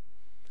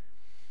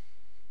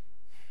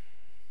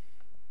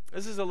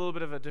 This is a little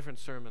bit of a different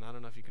sermon. I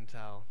don't know if you can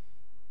tell.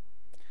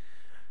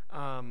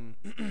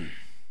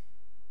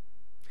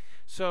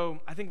 So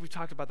I think we've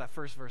talked about that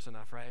first verse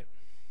enough, right?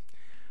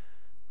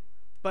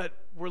 But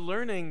we're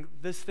learning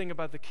this thing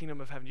about the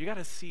kingdom of heaven. You got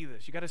to see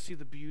this. You got to see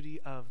the beauty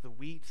of the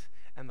wheat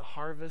and the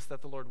harvest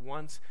that the Lord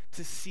wants,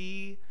 to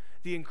see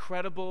the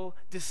incredible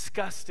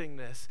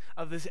disgustingness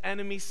of this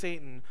enemy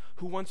Satan,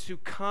 who wants to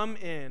come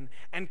in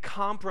and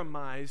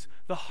compromise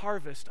the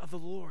harvest of the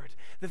Lord,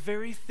 the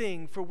very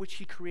thing for which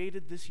he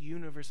created this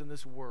universe and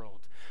this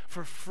world,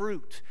 for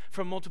fruit,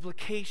 for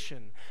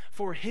multiplication,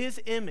 for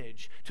his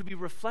image to be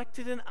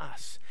reflected in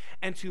us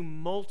and to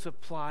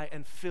multiply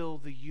and fill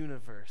the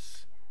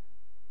universe.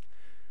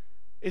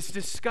 It's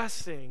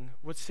disgusting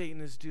what Satan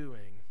is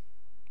doing.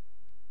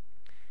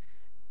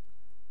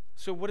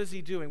 So what is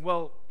he doing?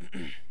 Well,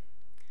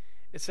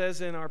 it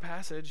says in our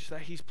passage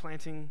that he's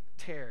planting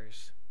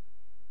tares.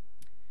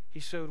 He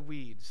sowed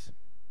weeds.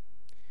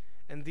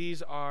 And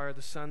these are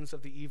the sons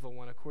of the evil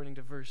one, according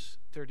to verse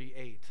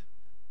 38.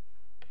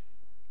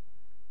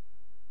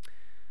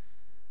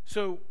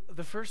 So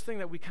the first thing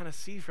that we kind of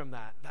see from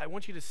that I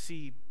want you to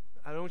see,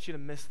 I don't want you to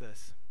miss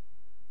this,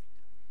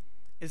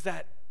 is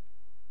that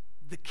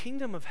the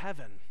kingdom of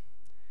heaven,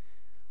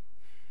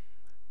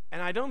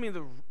 and I don't mean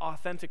the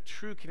authentic,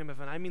 true kingdom of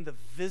heaven. I mean the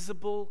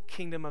visible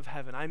kingdom of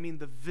heaven. I mean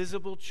the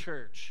visible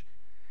church.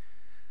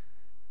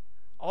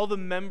 All the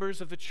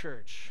members of the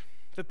church,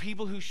 the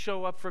people who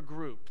show up for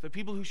group, the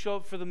people who show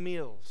up for the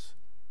meals.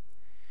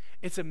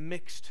 It's a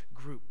mixed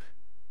group.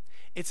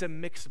 It's a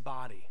mixed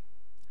body.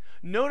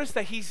 Notice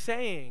that he's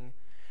saying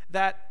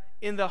that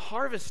in the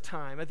harvest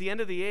time, at the end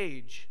of the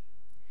age,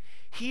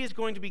 he is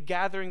going to be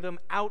gathering them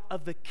out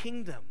of the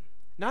kingdom,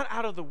 not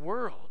out of the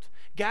world,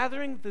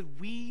 gathering the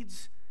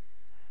weeds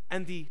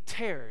and the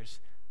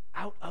tares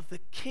out of the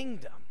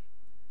kingdom.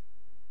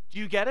 Do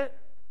you get it?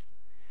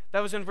 That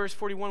was in verse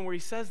 41 where he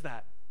says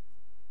that.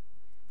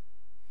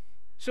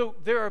 So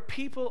there are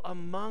people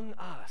among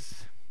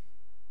us,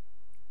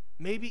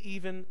 maybe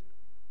even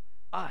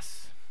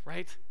us,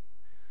 right,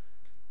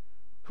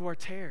 who are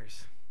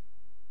tares,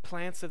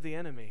 plants of the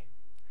enemy,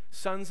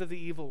 sons of the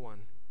evil one.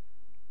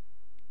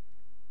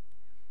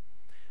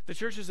 The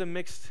church is a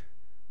mixed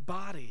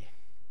body.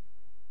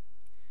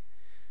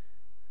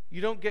 You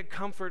don't get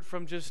comfort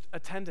from just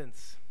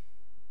attendance.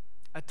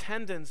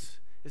 Attendance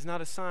is not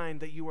a sign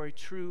that you are a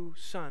true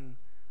son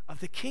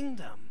of the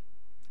kingdom.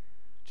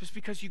 Just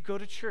because you go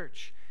to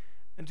church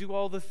and do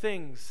all the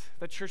things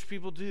that church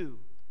people do,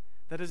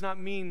 that does not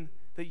mean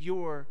that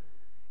you're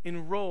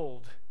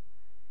enrolled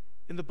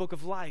in the book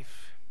of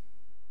life.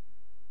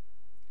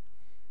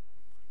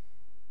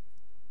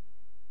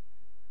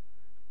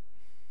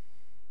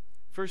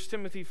 First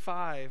Timothy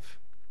 5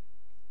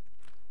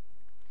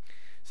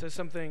 says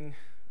something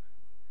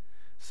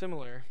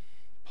similar.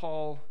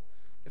 Paul,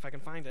 if I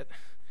can find it,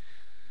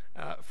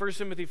 1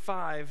 Timothy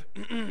 5,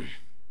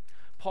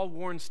 Paul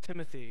warns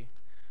Timothy,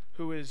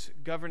 who is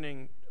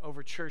governing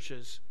over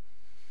churches.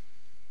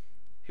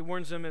 He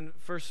warns them in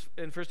 1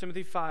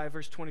 Timothy 5,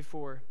 verse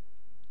 24.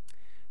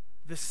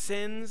 The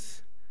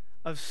sins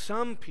of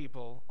some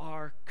people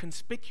are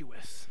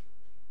conspicuous,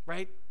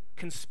 right?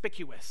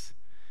 Conspicuous.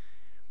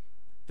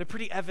 They're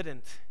pretty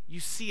evident. You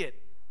see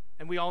it,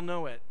 and we all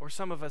know it, or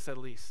some of us at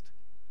least.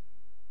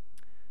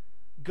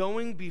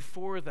 Going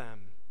before them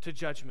to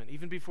judgment,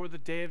 even before the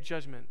day of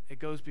judgment, it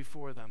goes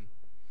before them.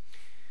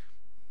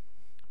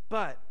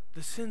 But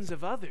the sins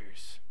of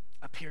others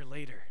appear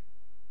later.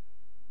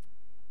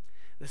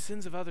 The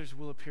sins of others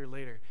will appear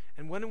later.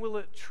 And when will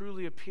it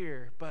truly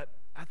appear? But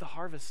at the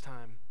harvest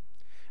time,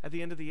 at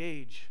the end of the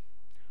age,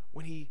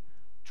 when he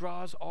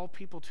draws all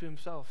people to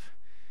himself.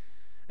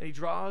 And he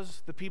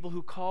draws the people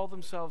who call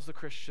themselves the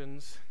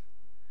Christians,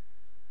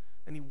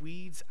 and he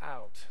weeds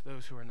out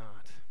those who are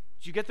not.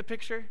 Do you get the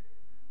picture?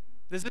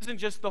 This isn't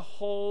just the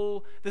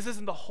whole, this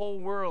isn't the whole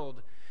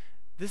world.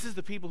 This is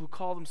the people who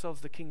call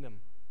themselves the kingdom.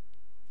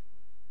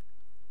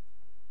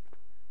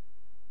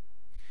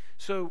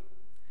 So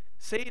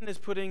Satan is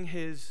putting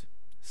his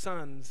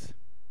sons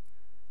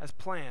as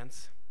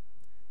plants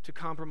to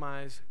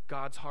compromise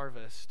God's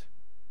harvest.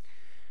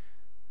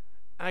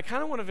 And I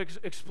kind of want to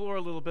explore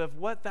a little bit of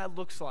what that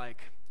looks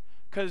like.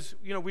 Because,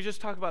 we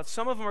just talked about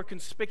some of them are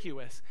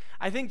conspicuous.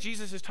 I think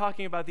Jesus is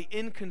talking about the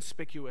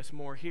inconspicuous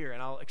more here,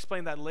 and I'll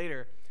explain that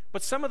later.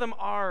 But some of them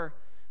are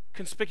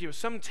conspicuous.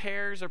 Some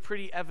tares are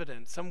pretty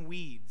evident, some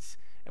weeds,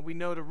 and we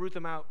know to root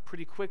them out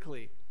pretty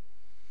quickly.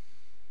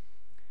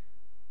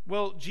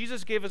 Well,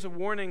 Jesus gave us a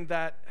warning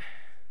that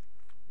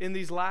in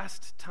these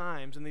last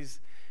times, in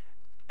these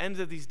ends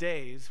of these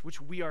days,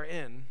 which we're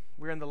in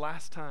the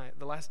last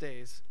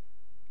days,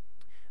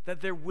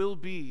 that there will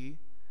be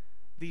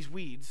these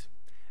weeds,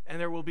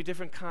 and there will be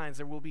different kinds.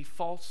 There will be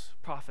false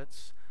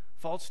prophets,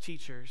 false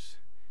teachers,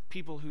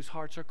 people whose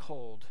hearts are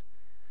cold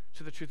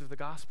to the truth of the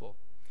gospel.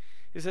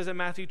 It says in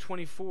Matthew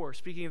 24,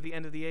 speaking of the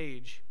end of the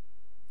age,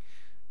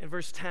 in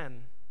verse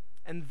 10,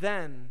 and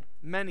then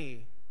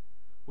many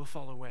will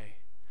fall away.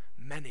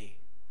 Many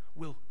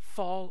will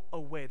fall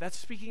away. That's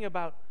speaking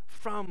about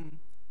from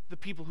the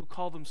people who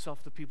call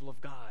themselves the people of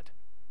God.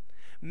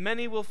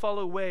 Many will fall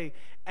away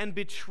and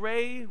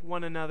betray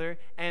one another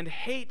and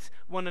hate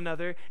one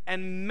another,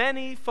 and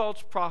many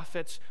false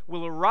prophets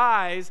will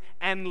arise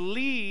and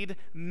lead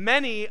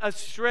many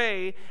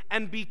astray,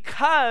 and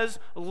because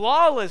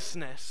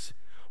lawlessness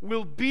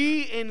will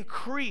be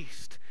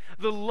increased,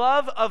 the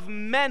love of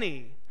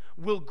many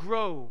will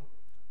grow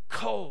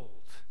cold.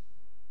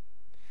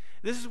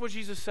 This is what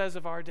Jesus says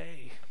of our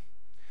day.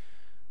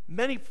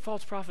 Many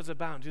false prophets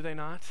abound, do they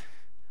not?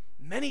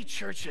 Many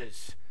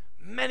churches,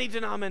 many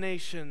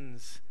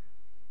denominations,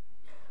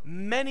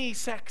 many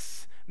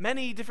sects,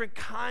 many different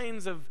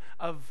kinds of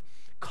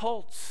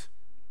cults.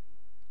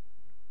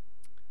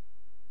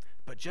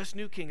 But just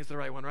New King is the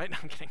right one, right? No,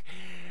 I'm kidding.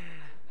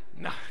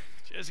 No,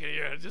 just kidding.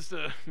 Yeah, just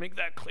to make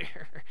that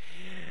clear.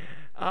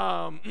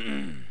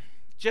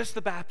 Just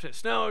the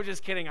Baptist. No,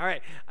 just kidding. All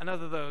right,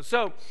 another of those.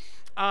 So,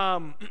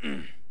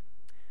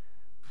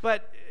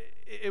 but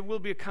it will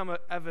become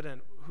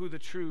evident who the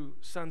true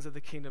sons of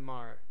the kingdom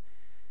are.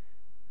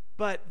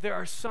 But there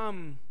are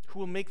some who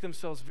will make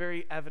themselves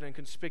very evident,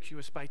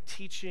 conspicuous by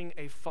teaching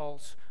a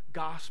false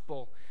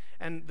gospel.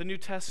 And the New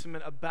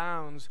Testament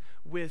abounds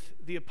with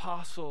the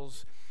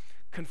apostles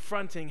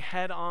confronting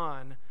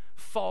head-on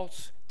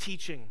false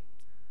teaching.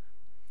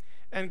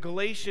 And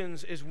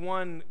Galatians is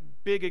one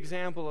big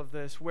example of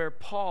this, where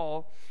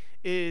Paul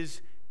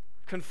is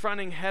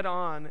confronting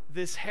head-on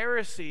this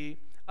heresy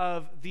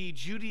of the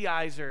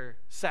Judaizer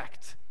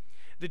sect.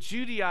 The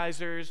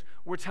Judaizers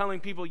were telling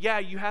people, yeah,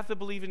 you have to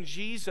believe in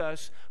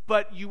Jesus,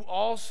 but you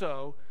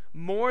also,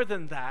 more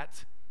than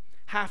that,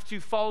 have to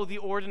follow the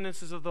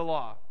ordinances of the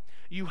law.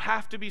 You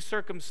have to be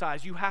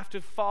circumcised. You have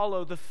to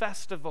follow the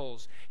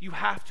festivals. You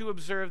have to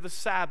observe the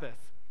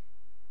Sabbath.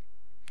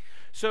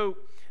 So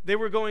they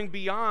were going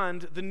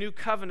beyond the new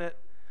covenant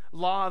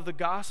law of the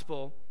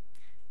gospel,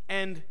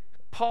 and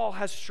Paul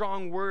has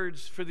strong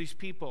words for these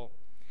people.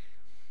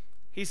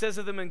 He says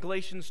of them in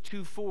Galatians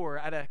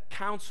 2:4 at a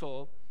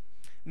council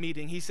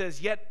meeting, he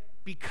says, yet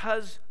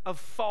because of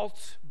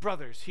false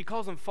brothers, he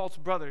calls them false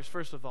brothers,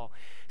 first of all,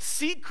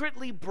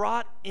 secretly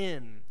brought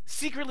in.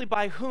 Secretly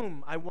by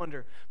whom, I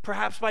wonder?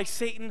 Perhaps by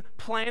Satan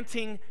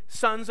planting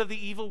sons of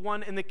the evil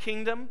one in the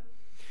kingdom?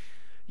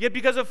 Yet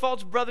because of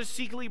false brothers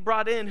secretly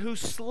brought in, who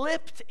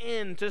slipped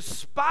in to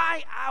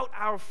spy out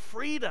our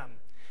freedom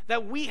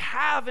that we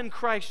have in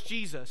Christ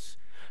Jesus,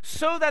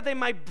 so that they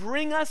might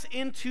bring us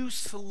into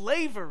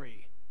slavery.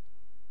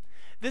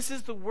 This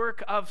is the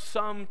work of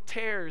some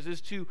tares,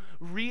 is to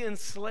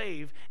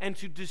re-enslave and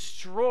to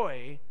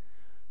destroy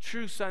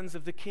true sons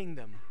of the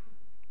kingdom.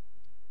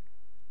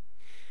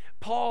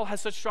 Paul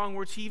has such strong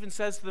words. He even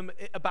says to them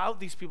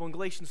about these people in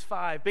Galatians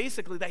 5,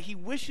 basically that he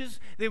wishes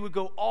they would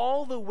go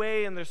all the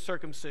way in their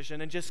circumcision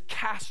and just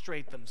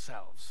castrate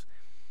themselves.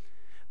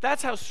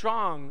 That's how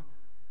strong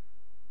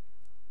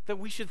that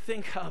we should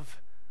think of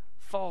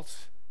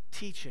false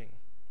teaching.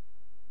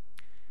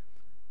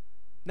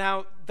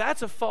 Now,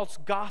 that's a false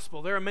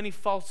gospel. There are many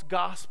false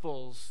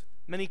gospels,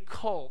 many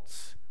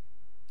cults.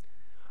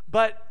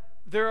 But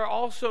there are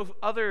also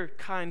other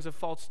kinds of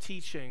false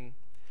teaching,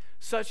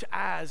 such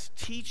as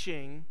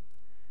teaching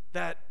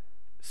that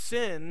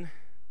sin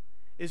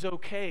is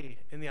okay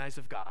in the eyes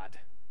of God.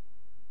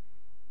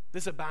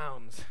 This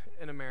abounds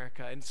in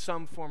America in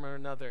some form or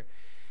another.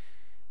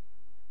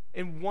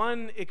 In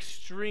one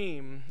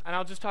extreme, and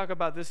I'll just talk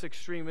about this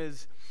extreme,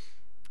 is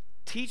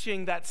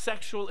teaching that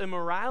sexual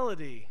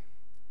immorality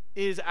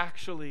is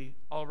actually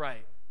all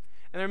right.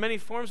 And there are many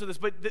forms of this,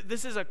 but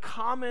this is a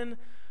common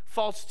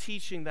false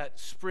teaching that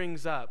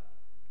springs up.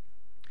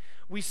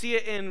 We see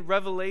it in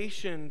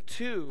Revelation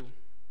 2,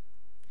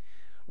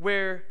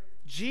 where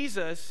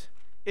Jesus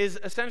is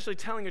essentially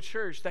telling a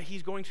church that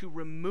he's going to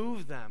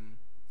remove them.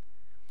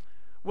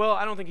 Well,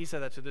 I don't think he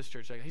said that to this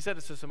church. He said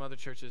it to some other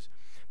churches.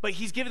 But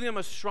he's giving them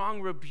a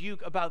strong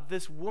rebuke about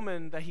this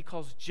woman that he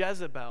calls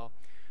Jezebel,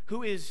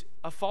 who is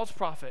a false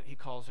prophet, he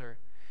calls her,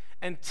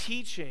 and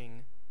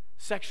teaching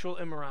sexual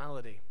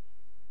immorality.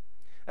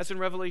 That's in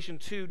Revelation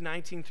 2,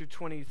 19 through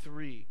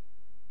 23.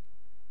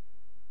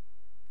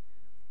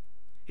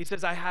 He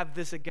says, I have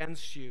this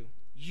against you.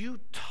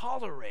 You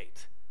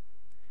tolerate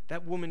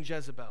that woman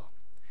Jezebel.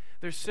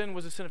 Their sin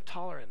was a sin of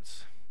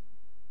tolerance.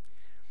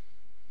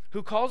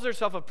 Who calls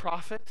herself a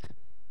prophet,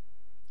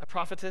 a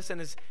prophetess, and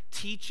is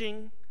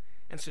teaching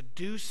and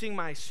seducing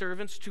my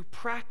servants to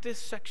practice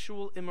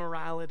sexual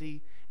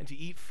immorality and to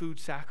eat food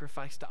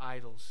sacrificed to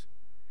idols.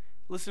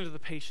 Listen to the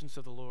patience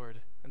of the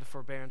Lord and the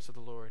forbearance of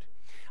the Lord.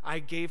 I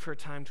gave her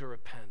time to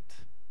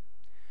repent,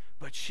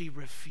 but she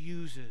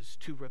refuses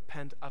to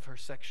repent of her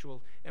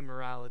sexual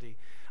immorality.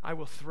 I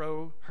will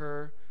throw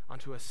her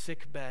onto a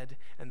sick bed,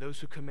 and those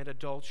who commit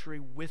adultery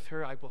with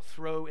her I will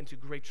throw into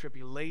great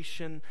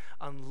tribulation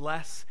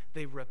unless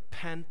they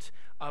repent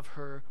of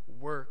her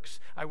works.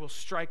 I will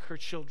strike her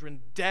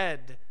children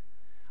dead.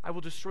 I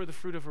will destroy the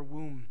fruit of her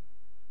womb.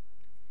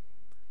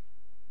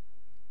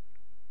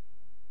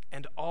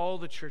 And all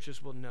the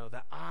churches will know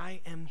that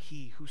I am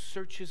he who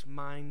searches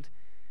mind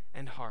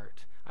and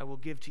heart. I will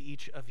give to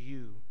each of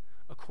you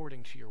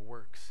according to your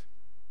works.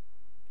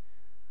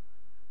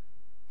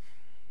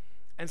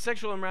 And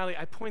sexual immorality,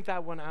 I point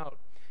that one out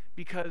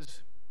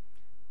because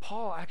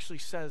Paul actually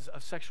says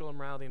of sexual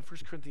immorality in 1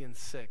 Corinthians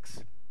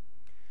 6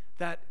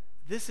 that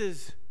this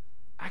is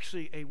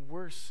actually a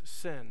worse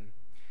sin.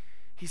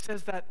 He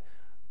says that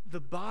the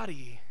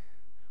body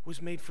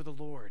was made for the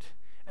Lord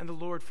and the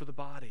Lord for the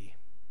body.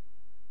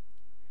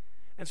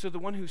 And so the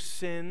one who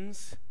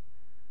sins,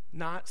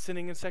 not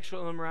sinning in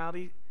sexual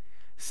immorality,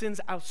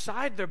 sins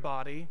outside their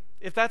body,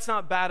 if that's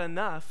not bad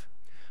enough,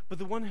 but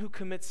the one who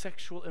commits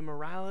sexual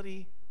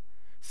immorality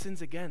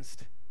sins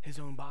against his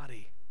own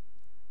body.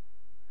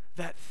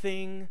 That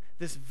thing,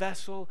 this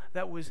vessel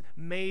that was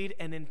made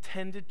and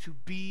intended to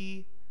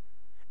be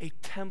a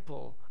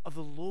temple of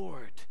the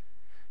Lord,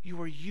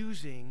 you are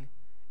using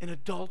in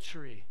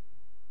adultery,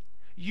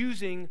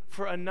 using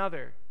for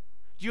another.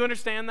 Do you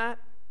understand that?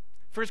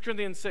 1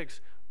 Corinthians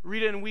 6.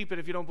 Read it and weep it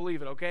if you don't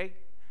believe it, okay?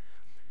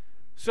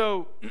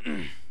 So,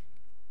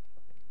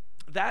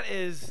 that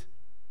is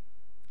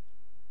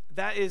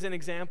an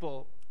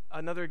example,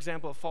 another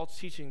example of false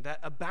teaching that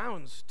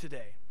abounds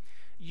today.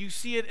 You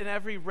see it in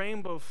every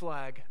rainbow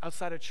flag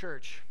outside a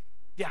church.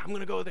 Yeah, I'm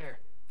going to go there.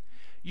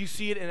 You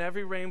see it in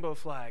every rainbow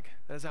flag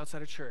that is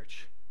outside a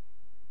church.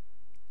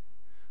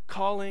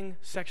 Calling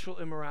sexual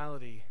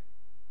immorality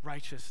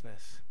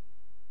righteousness.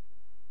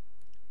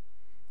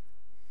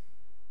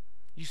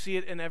 You see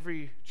it in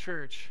every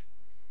church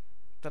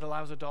that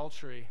allows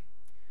adultery.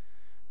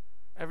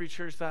 Every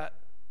church that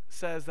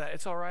says that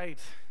it's all right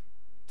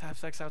to have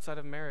sex outside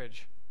of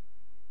marriage.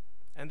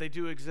 And they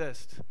do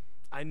exist.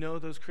 I know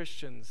those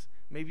Christians.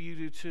 Maybe you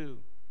do too.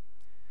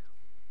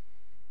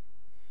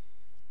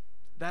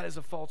 That is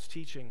a false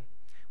teaching.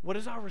 What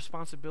is our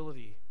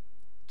responsibility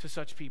to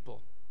such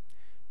people?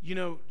 You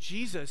know,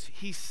 Jesus,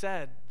 he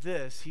said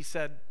this. He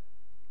said,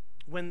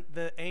 when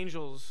the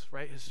angels,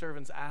 right, his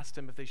servants asked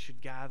him if they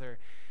should gather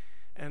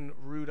and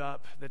root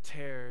up the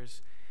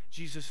tares,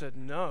 Jesus said,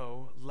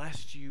 no,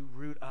 lest you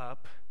root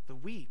up the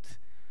wheat.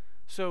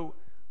 So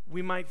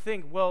we might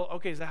think, well,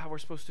 okay, is that how we're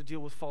supposed to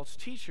deal with false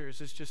teachers,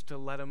 is just to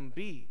let them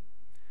be?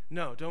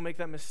 No, don't make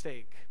that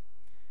mistake.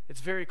 It's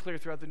very clear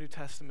throughout the New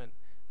Testament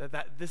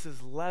that this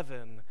is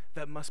leaven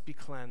that must be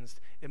cleansed.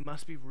 It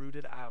must be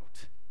rooted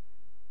out.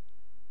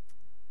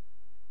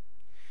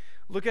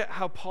 Look at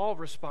how Paul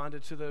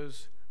responded to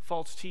those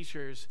false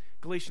teachers.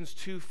 Galatians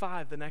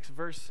 2:5, the next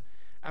verse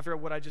after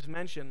what I just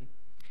mentioned.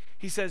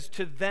 He says,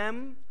 to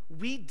them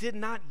we did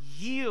not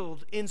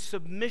yield in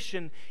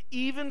submission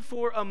even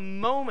for a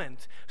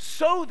moment,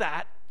 so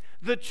that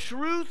the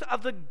truth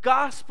of the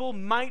gospel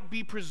might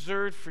be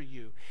preserved for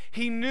you.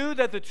 He knew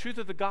that the truth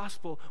of the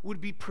gospel would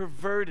be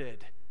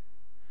perverted,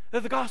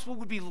 that the gospel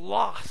would be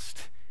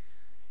lost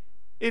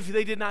if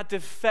they did not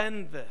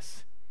defend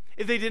this,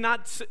 if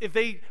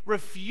they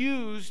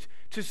refused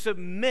to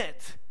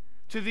submit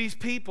to these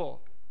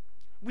people.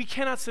 We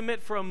cannot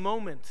submit for a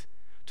moment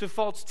to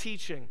false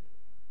teaching.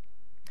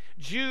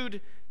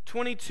 Jude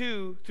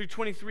 22 through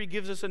 23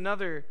 gives us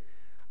another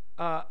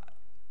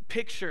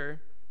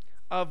picture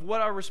of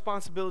what our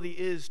responsibility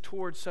is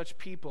towards such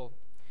people.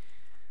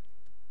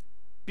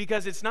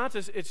 Because it's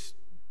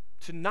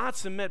to not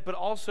submit, but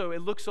also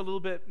it looks a little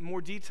bit more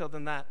detailed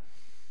than that.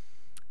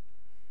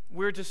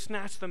 we're to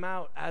snatch them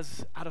out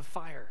as out of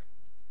fire.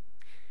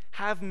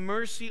 Have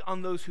mercy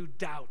on those who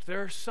doubt.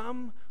 There are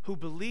some who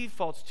believe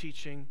false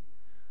teaching.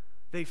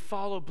 They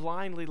follow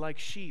blindly like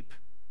sheep.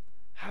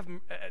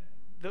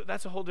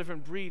 That's a whole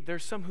different breed.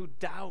 There's some who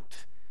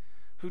doubt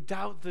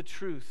the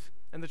truth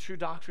and the true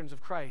doctrines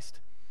of Christ.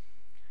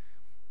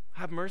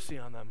 Have mercy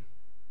on them.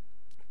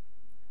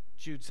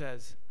 Jude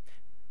says,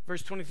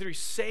 verse 23,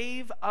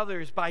 save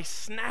others by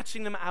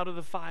snatching them out of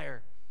the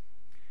fire.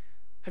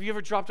 Have you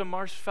ever dropped a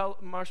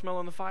marshmallow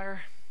in the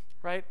fire,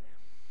 right?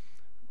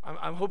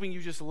 I'm hoping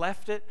you just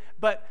left it,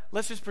 but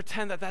let's just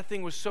pretend that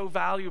thing was so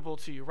valuable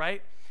to you,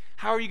 right?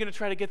 How are you going to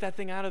try to get that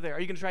thing out of there? Are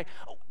you going to try,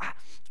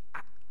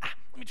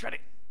 let me try to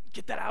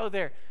get that out of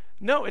there?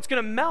 No, it's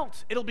going to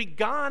melt. It'll be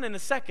gone in a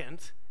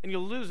second, and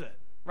you'll lose it,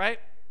 right?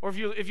 Or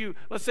if you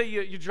let's say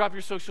you drop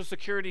your Social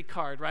Security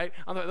card, right?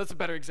 That's a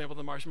better example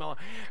than marshmallow.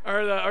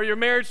 Or your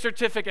marriage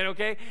certificate,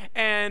 okay?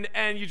 And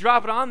you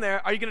drop it on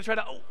there. Are you going to try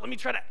to, let me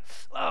try to,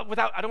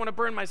 I don't want to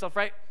burn myself,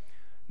 right?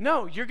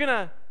 No, you're going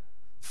to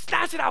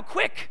snatch it out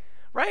quick,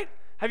 right?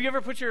 Have you ever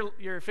put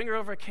your finger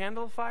over a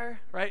candle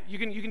fire, right? You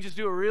can just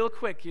do it real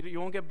quick. You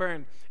won't get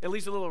burned. At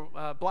least a little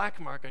black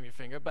mark on your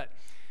finger. But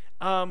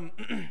so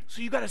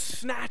you got to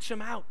snatch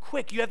them out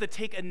quick. You have to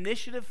take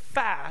initiative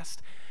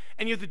fast,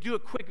 and you have to do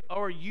it quick,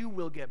 or you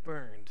will get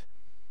burned.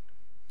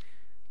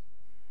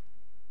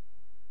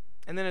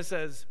 And then it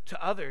says,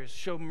 to others,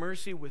 show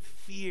mercy with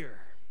fear,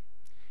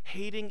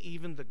 hating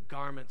even the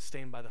garment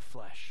stained by the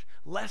flesh,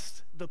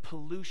 lest the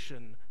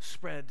pollution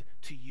spread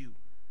to you.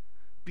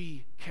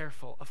 Be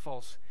careful of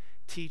false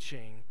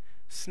teaching.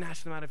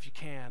 Snatch them out if you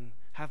can.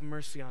 Have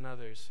mercy on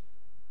others.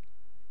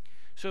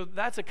 So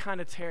that's a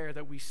kind of terror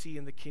that we see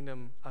in the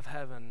kingdom of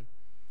heaven.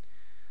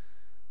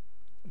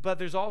 But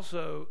there's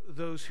also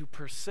those who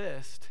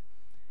persist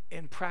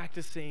in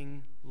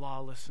practicing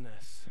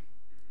lawlessness,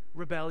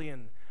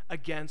 rebellion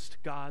against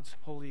God's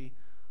holy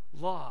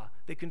law.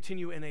 They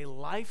continue in a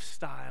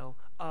lifestyle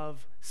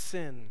of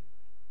sin.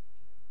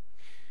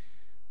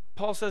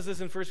 Paul says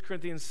this in 1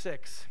 Corinthians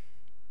 6.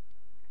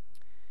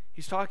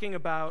 He's talking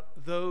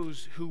about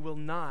those who will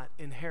not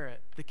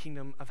inherit the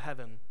kingdom of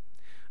heaven.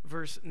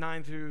 Verse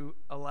 9 through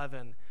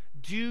 11.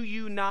 Do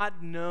you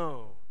not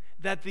know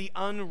that the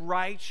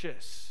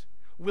unrighteous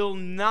will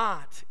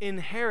not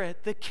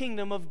inherit the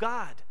kingdom of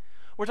God?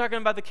 We're talking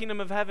about the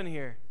kingdom of heaven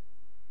here.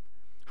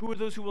 Who are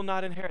those who will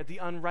not inherit? The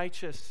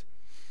unrighteous.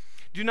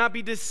 Do not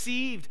be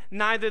deceived,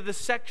 neither the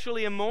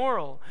sexually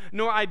immoral,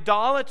 nor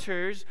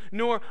idolaters,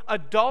 nor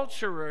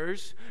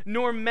adulterers,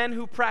 nor men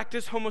who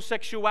practice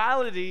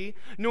homosexuality,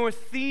 nor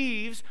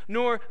thieves,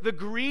 nor the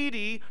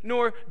greedy,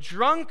 nor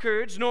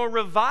drunkards, nor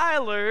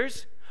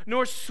revilers,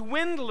 nor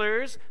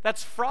swindlers,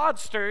 that's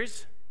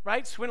fraudsters,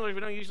 right? Swindlers, we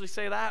don't usually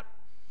say that,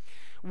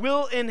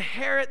 will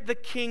inherit the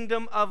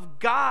kingdom of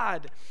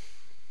God.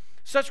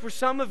 Such were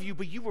some of you,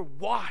 but you were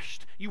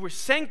washed, you were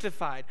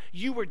sanctified,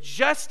 you were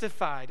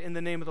justified in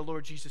the name of the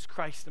Lord Jesus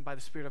Christ and by the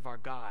Spirit of our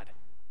God.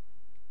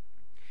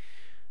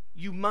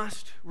 You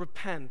must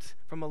repent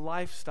from a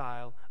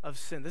lifestyle of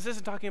sin. This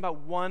isn't talking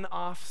about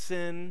one-off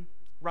sin,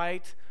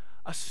 right?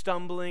 A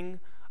stumbling,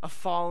 a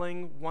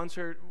falling once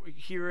or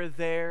here or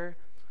there.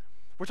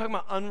 We're talking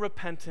about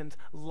unrepentant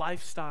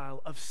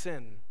lifestyle of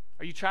sin.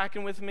 Are you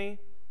tracking with me?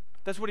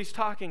 That's what he's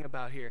talking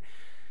about here.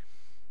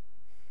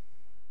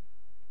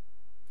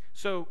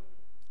 So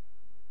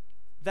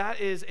that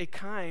is a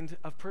kind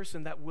of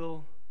person that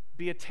will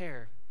be a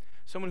terror,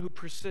 someone who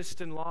persists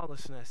in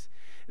lawlessness.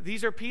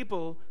 These are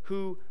people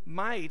who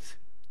might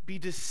be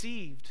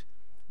deceived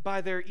by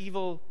their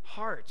evil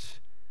hearts,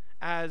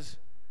 as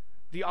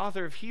the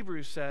author of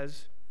Hebrews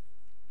says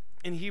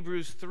in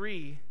Hebrews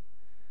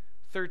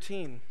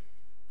 3:13.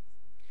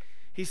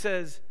 He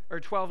says, or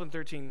 12 and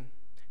 13,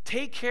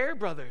 take care,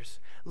 brothers,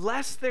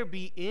 lest there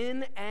be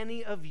in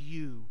any of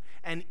you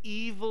an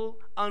evil,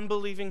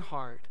 unbelieving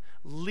heart,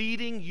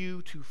 leading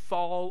you to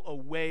fall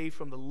away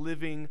from the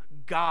living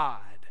God.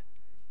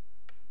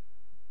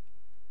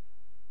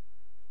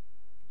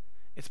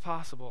 It's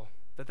possible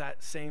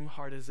that same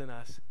heart is in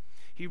us.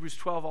 Hebrews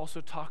 12 also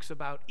talks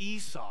about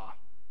Esau,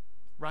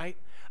 right?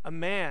 A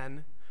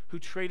man who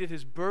traded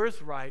his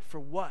birthright for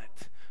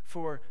what?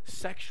 For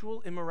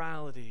sexual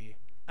immorality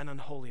and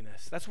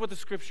unholiness. That's what the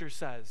scripture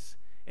says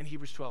in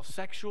Hebrews 12,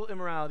 sexual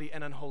immorality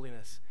and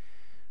unholiness.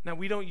 Now,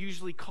 we don't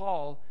usually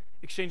call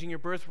exchanging your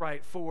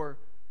birthright for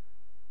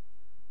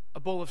a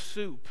bowl of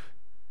soup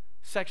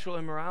sexual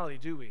immorality,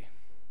 do we?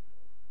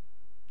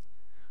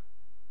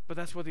 But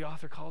that's what the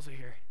author calls it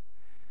here.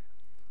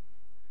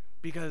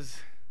 Because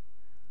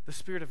the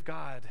Spirit of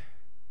God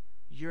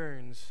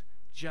yearns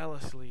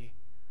jealously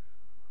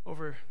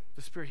over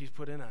the Spirit He's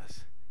put in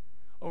us,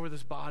 over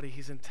this body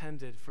He's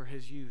intended for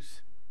His use.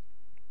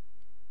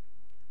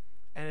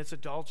 And it's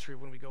adultery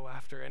when we go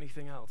after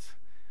anything else.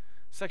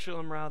 Sexual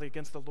immorality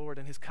against the Lord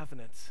and His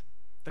covenants,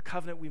 the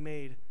covenant we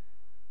made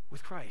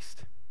with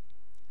Christ.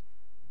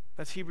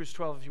 That's Hebrews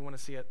 12 if you want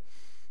to see it,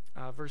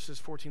 verses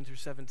 14 through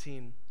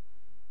 17.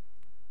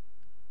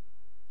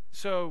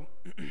 So,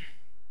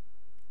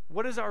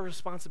 what is our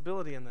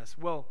responsibility in this?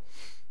 Well,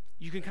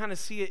 You can kind of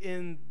see it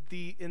in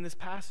this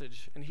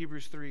passage in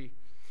Hebrews 3,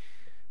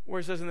 where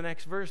it says in the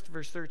next verse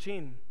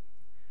 13,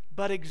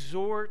 but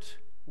exhort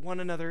one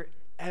another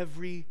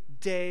every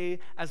day,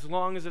 as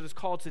long as it is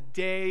called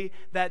today,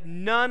 that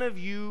none of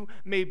you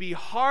may be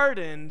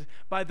hardened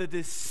by the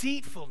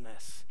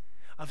deceitfulness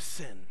of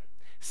sin.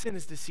 Sin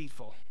is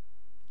deceitful.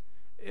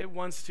 It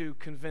wants to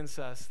convince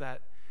us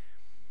that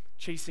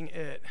chasing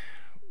it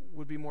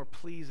would be more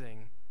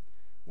pleasing,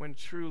 when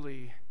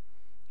truly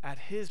at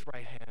his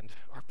right hand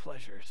are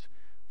pleasures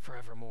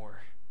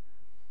forevermore.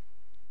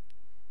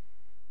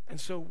 And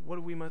so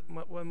what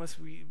must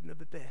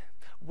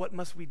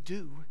we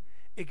do?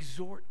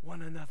 Exhort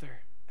one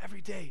another every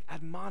day,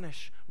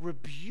 admonish,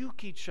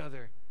 rebuke each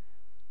other,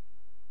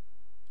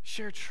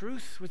 share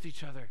truth with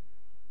each other.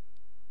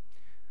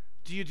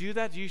 Do you do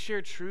that? Do you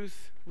share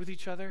truth with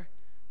each other?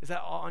 Is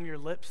that all on your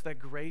lips, that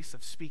grace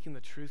of speaking the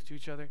truth to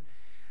each other?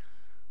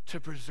 To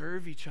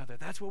preserve each other.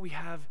 That's what we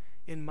have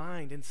in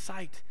mind, in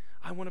sight.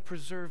 I want to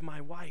preserve my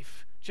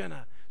wife,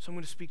 Jenna, so I'm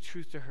going to speak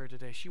truth to her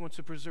today. She wants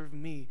to preserve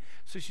me,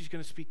 so she's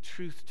going to speak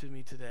truth to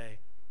me today.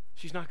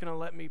 She's not going to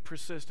let me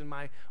persist in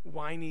my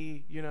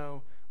whiny,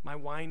 my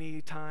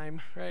whiny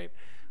time, right?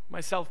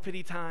 My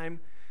self-pity time.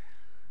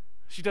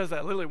 She does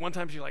that. Literally, one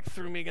time she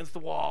threw me against the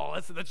wall.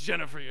 That's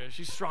Jenna for you.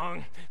 She's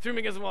strong. Threw me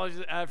against the wall.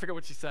 I forget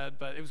what she said,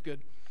 but it was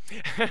good.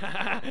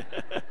 I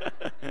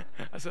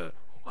said,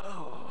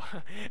 whoa.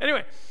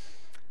 Anyway,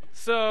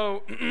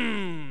 so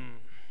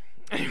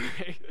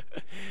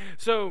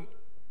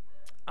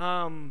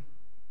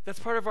that's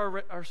part of our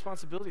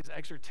responsibility, is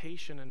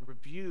exhortation and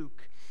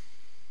rebuke.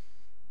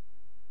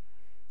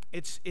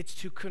 It's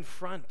to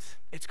confront.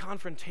 It's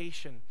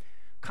confrontation.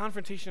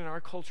 Confrontation in our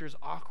culture is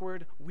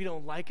awkward. We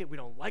don't like it. We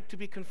don't like to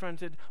be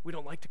confronted. We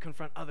don't like to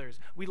confront others.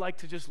 We like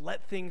to just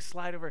let things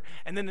slide over,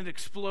 and then it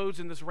explodes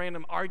in this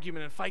random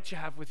argument and fight you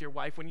have with your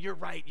wife when you're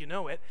right, you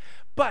know it.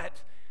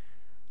 But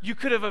you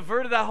could have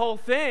averted that whole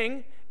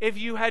thing if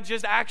you had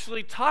just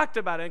actually talked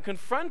about it and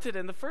confronted it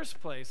in the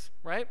first place,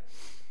 right?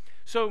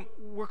 So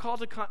we're called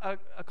to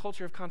a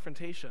culture of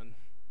confrontation.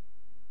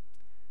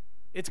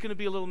 It's going to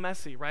be a little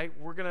messy, right?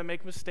 We're going to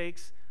make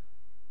mistakes.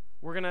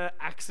 We're going to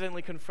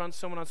accidentally confront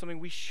someone on something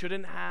we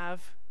shouldn't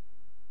have.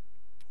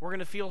 We're going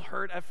to feel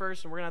hurt at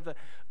first, and we're going to have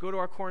to go to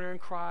our corner and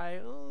cry,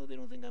 oh, they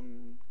don't think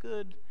I'm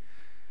good.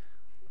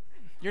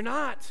 You're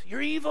not.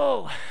 You're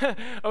evil.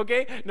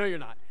 Okay? No, you're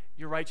not.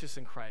 You're righteous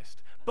in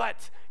Christ.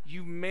 But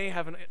you may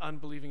have an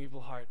unbelieving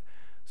evil heart.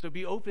 So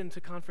be open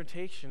to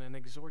confrontation and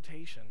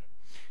exhortation.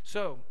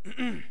 So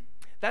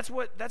that's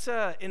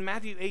in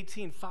Matthew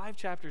 18, 5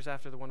 chapters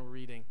after the one we're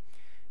reading,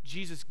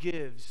 Jesus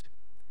gives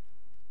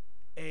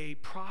a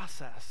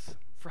process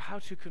for how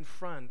to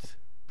confront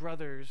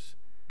brothers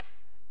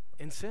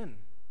in sin.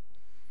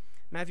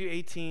 Matthew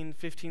 18,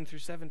 15 through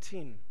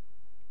 17.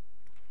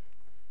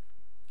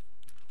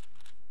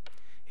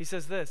 He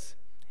says this,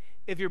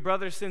 if your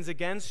brother sins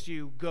against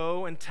you,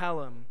 go and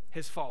tell him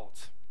his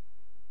fault.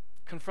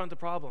 Confront the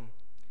problem.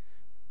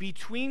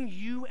 Between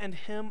you and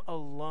him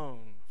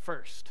alone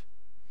first.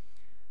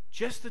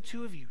 Just the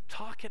two of you.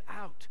 Talk it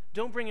out.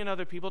 Don't bring in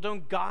other people.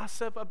 Don't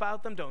gossip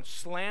about them. Don't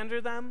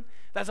slander them.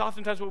 That's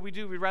oftentimes what we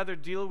do. We'd rather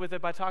deal with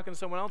it by talking to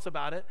someone else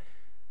about it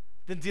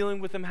than dealing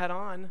with them head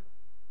on.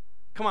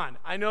 Come on.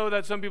 I know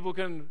that some people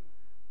can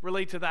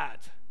relate to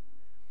that,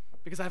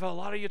 because I have a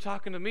lot of you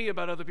talking to me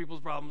about other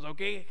people's problems,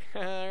 okay?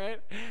 All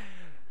right?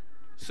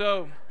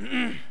 So,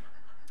 and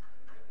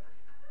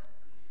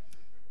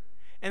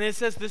it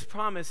says this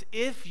promise,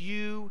 if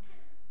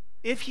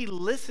he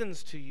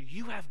listens to you,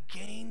 you have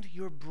gained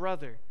your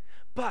brother.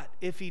 But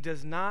if he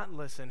does not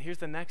listen, here's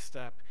the next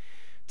step.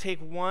 Take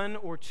one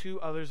or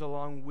two others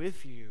along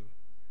with you,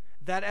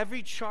 that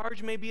every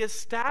charge may be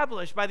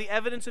established by the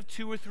evidence of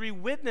 2 or 3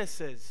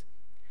 witnesses.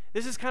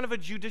 This is kind of a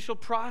judicial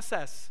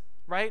process,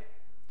 right?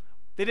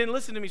 They didn't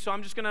listen to me, so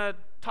I'm just going to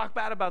talk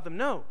bad about them.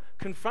 No,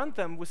 confront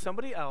them with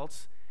somebody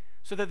else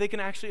so that they can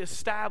actually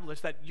establish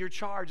that your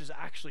charge is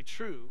actually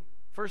true,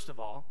 first of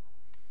all,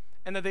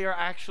 and that they are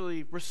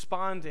actually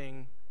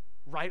responding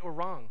right or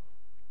wrong.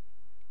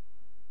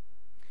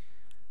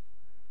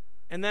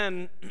 And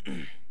then,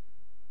 and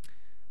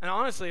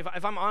honestly,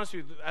 if I'm honest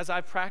with you, as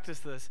I've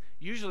practiced this,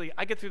 usually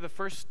I get through the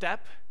first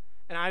step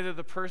and either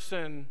the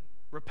person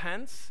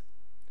repents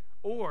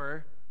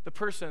or the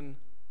person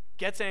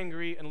gets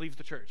angry and leaves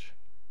the church.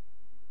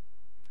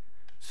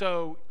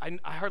 So I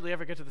hardly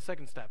ever get to the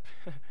second step.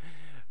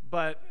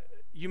 But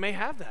you may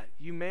have that.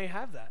 You may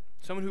have that.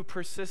 Someone who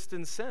persists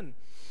in sin.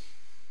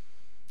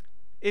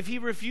 If he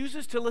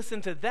refuses to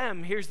listen to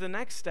them, here's the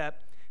next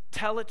step.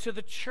 Tell it to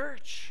the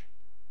church.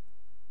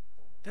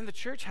 Then the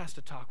church has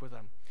to talk with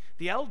them.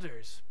 The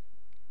elders.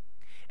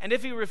 And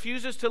if he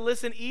refuses to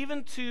listen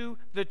even to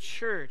the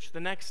church, the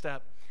next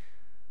step,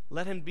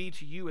 let him be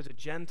to you as a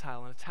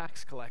Gentile and a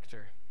tax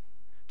collector.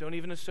 Don't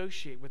even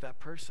associate with that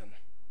person.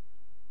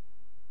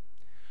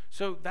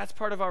 So that's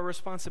part of our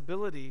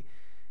responsibility.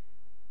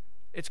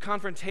 It's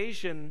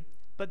confrontation,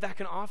 but that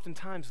can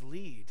oftentimes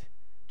lead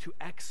to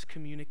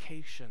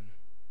excommunication.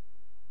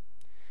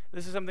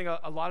 This is something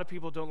a lot of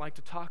people don't like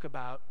to talk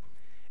about.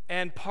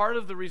 And part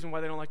of the reason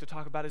why they don't like to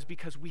talk about it is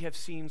because we have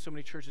seen so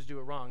many churches do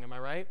it wrong. Am I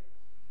right?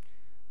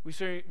 We've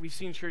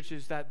seen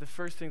churches that the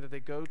first thing that they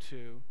go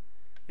to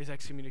is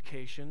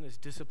excommunication, is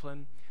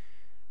discipline.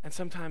 And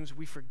sometimes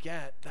we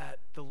forget that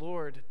the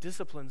Lord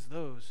disciplines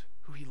those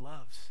who he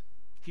loves.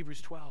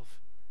 Hebrews 12.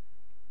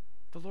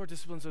 The Lord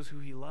disciplines those who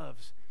he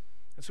loves.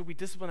 And so we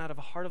discipline out of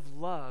a heart of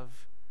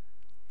love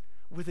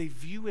with a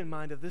view in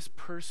mind of this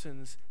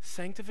person's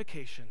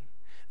sanctification,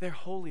 their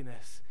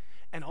holiness,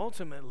 and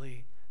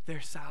ultimately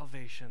their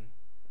salvation.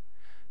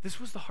 This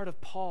was the heart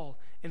of Paul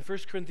in 1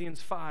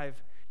 Corinthians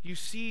 5. You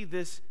see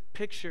this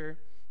picture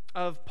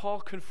of Paul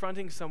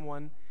confronting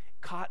someone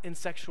caught in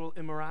sexual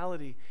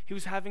immorality. He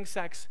was having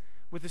sex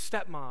with his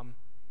stepmom.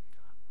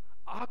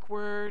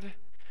 Awkward.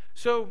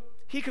 So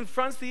he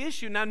confronts the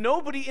issue. Now,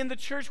 nobody in the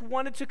church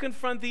wanted to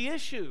confront the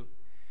issue.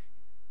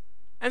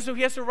 And so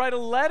he has to write a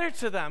letter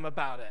to them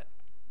about it.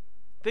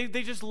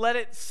 They just let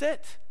it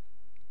sit.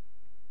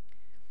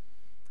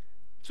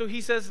 So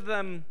he says to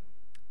them,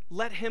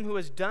 "Let him who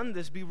has done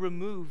this be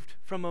removed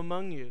from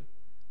among you."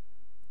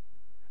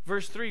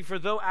 Verse 3, "For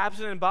though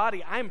absent in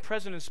body, I am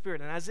present in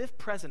spirit, and as if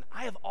present,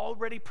 I have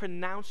already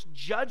pronounced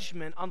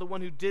judgment on the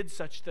one who did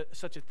such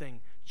a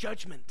thing."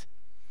 Judgment.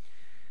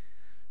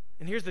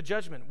 And here's the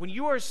judgment. "When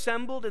you are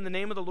assembled in the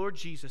name of the Lord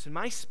Jesus, and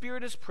my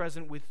spirit is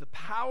present with the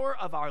power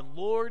of our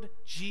Lord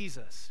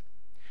Jesus,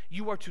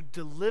 you are to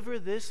deliver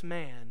this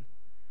man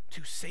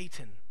to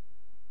Satan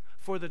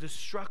for the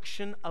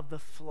destruction of the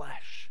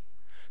flesh,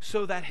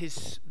 so that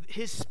his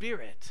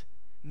spirit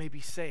may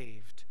be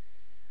saved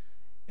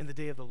in the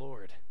day of the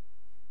Lord."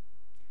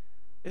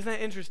 Isn't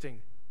that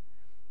interesting?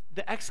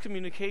 The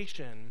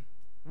excommunication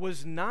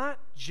was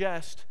not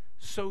just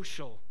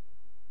social.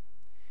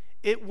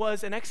 It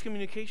was an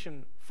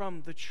excommunication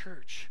from the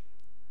church,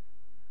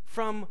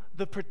 from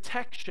the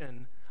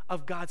protection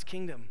of God's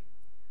kingdom,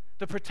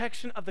 the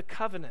protection of the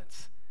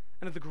covenants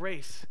and of the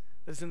grace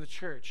that is in the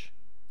church,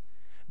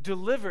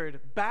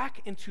 delivered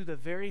back into the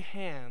very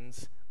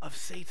hands of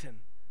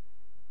Satan.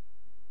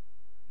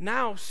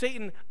 Now,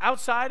 Satan,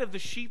 outside of the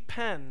sheep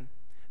pen,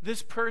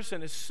 this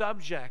person is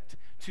subject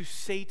to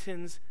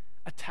Satan's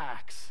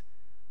attacks.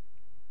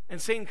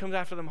 And Satan comes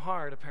after them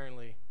hard,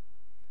 apparently,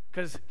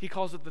 because he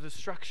calls it the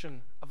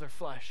destruction of their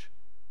flesh.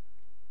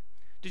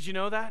 Did you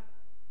know that?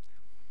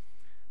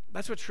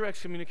 That's what true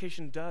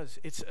excommunication does.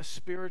 It's a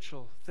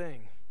spiritual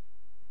thing.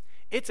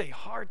 It's a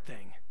hard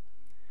thing.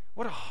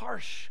 What a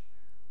harsh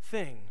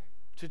thing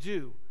to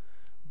do.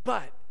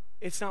 But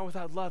it's not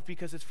without love,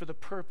 because it's for the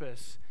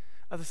purpose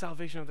of the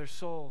salvation of their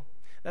soul.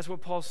 That's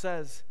what Paul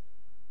says,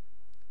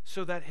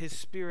 so that his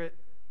spirit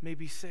may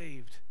be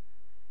saved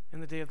in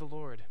the day of the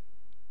Lord.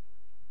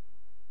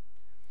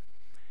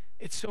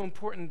 It's so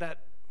important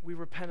that we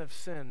repent of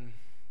sin,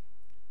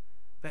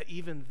 that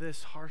even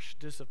this harsh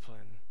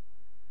discipline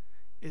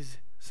is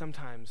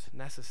sometimes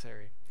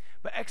necessary.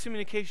 But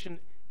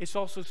excommunication is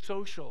also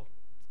social.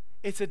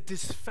 It's a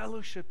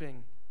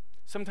disfellowshipping.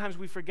 Sometimes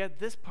we forget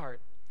this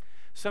part.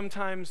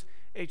 Sometimes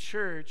a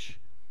church,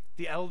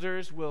 the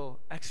elders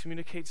will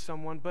excommunicate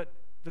someone, but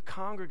the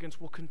congregants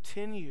will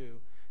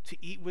continue to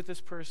eat with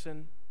this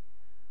person,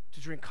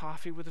 to drink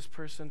coffee with this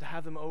person, to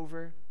have them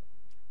over.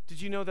 Did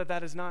you know that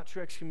that is not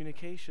true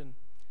excommunication?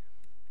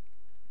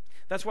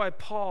 That's why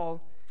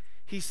Paul,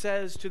 he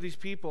says to these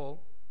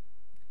people,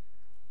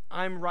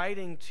 "I'm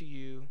writing to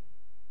you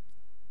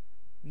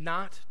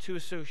not to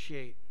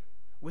associate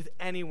with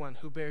anyone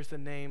who bears the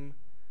name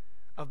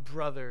of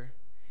brother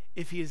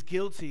if he is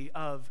guilty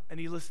of," and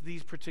he lists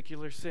these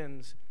particular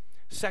sins: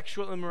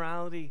 sexual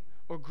immorality,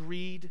 or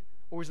greed,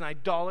 or is an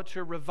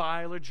idolater,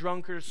 reviler,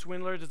 drunkard, or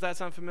swindler. Does that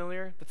sound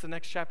familiar? That's the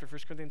next chapter,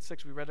 1 Corinthians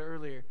 6. We read it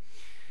earlier.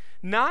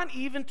 "Not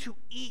even to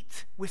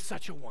eat with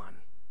such a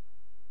one.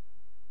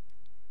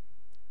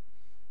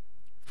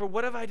 For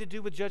what have I to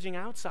do with judging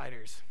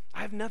outsiders?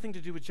 I have nothing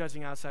to do with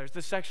judging outsiders.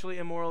 The sexually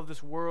immoral of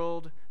this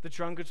world, the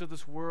drunkards of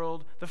this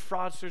world, the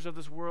fraudsters of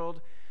this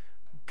world.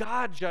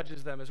 God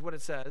judges them," is what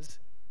it says.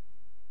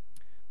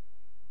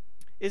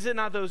 "Is it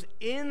not those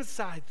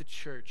inside the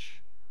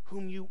church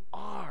whom you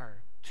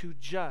are to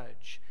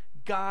judge?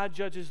 God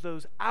judges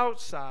those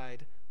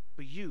outside,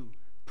 but you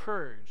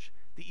purge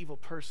the evil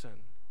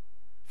person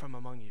from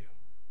among you."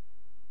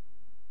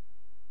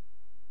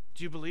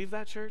 Do you believe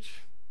that,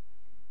 church?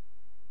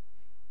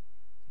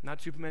 Not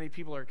too many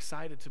people are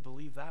excited to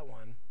believe that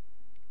one,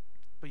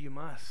 but you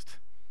must.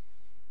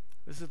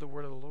 This is the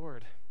word of the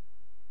Lord,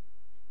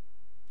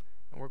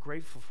 and we're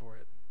grateful for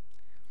it.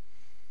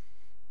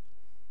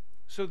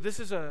 So this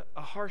is a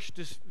harsh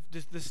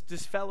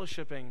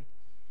disfellowshipping.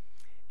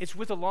 It's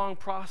with a long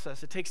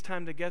process. It takes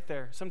time to get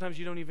there. Sometimes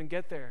you don't even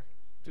get there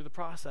through the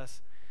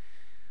process.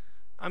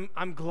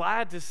 I'm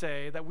glad to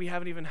say that we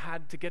haven't even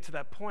had to get to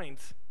that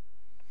point.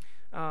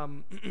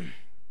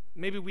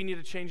 Maybe we need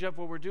to change up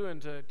what we're doing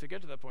to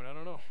get to that point. I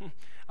don't know.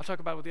 I'll talk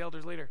about it with the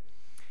elders later.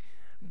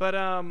 But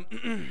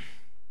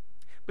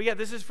yeah,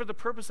 this is for the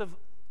purpose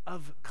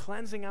of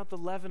cleansing out the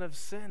leaven of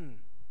sin.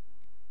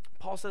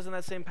 Paul says in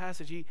that same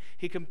passage,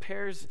 he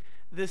compares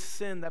this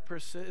sin that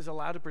is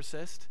allowed to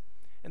persist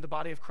in the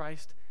body of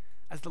Christ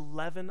as the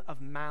leaven of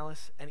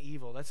malice and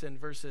evil. That's in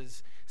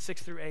verses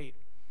 6 through 8.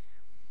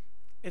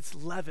 It's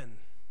leaven.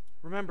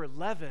 Remember,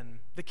 leaven,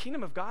 the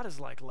kingdom of God is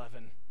like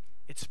leaven.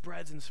 It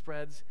spreads and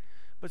spreads,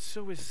 but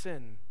so is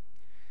sin.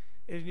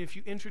 And if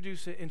you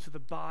introduce it into the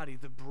body,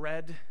 the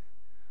bread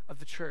of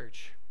the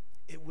church,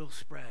 it will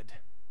spread.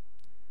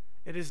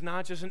 It is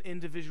not just an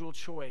individual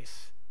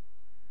choice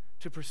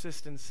to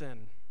persist in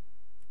sin.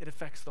 It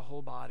affects the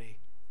whole body.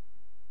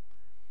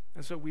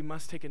 And so we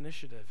must take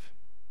initiative.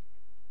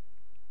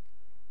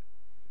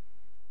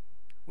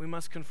 We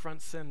must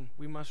confront sin.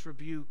 We must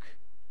rebuke.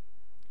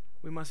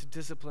 We must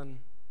discipline.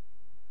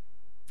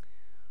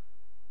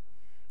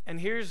 And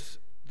here's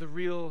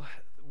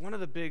one of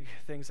the big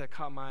things that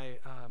caught my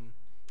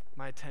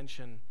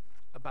attention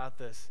about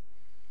this.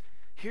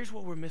 Here's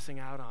what we're missing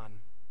out on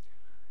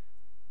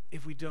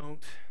if we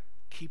don't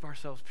keep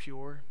ourselves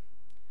pure,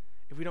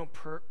 if we don't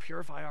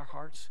purify our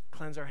hearts,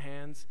 cleanse our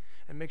hands,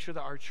 and make sure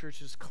that our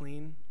church is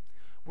clean.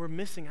 We're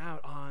missing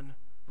out on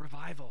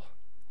revival.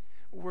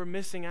 We're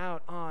missing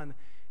out on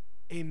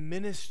a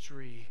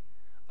ministry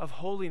of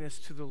holiness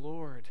to the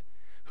Lord.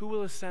 Who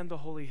will ascend the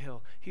holy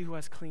hill? He who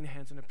has clean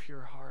hands and a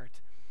pure heart.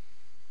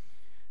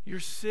 Your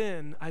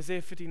sin,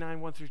 Isaiah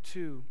 59, 1 through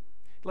 2,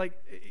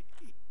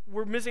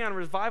 we're missing out on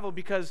revival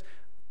because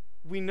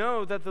we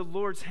know that the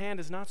Lord's hand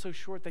is not so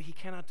short that he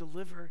cannot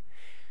deliver.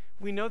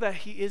 We know that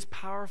he is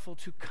powerful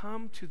to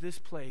come to this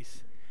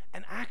place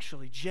and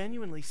actually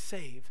genuinely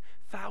save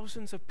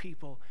thousands of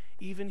people,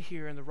 even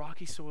here in the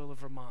rocky soil of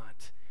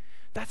Vermont.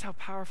 That's how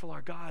powerful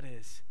our God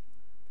is.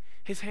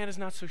 His hand is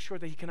not so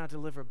short that he cannot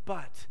deliver,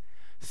 but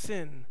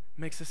sin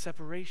makes a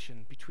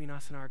separation between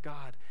us and our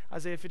God.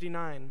 Isaiah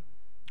 59,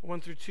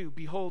 1 through 2,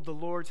 behold, the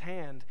Lord's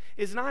hand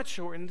is not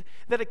shortened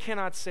that it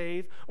cannot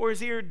save, or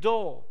his ear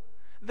dull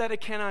that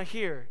it cannot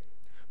hear.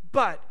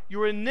 But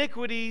your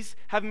iniquities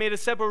have made a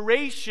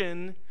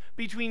separation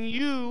between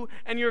you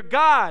and your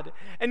God,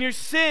 and your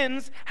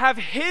sins have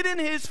hidden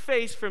his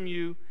face from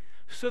you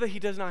so that he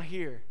does not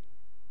hear.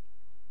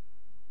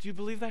 Do you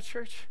believe that,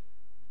 church?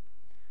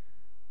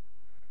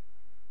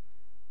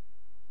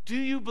 Do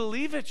you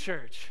believe it,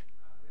 church?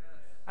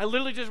 I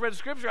literally just read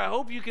scripture. I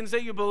hope you can say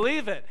you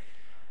believe it.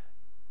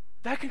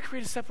 That can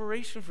create a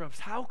separation from us.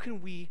 How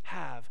can we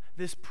have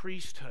this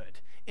priesthood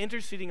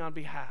interceding on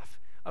behalf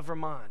of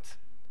Vermont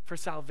for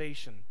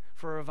salvation,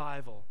 for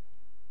revival,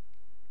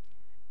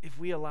 if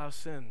we allow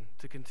sin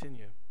to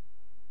continue?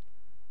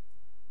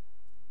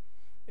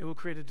 It will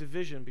create a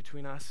division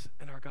between us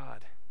and our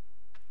God.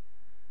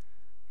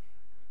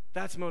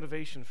 That's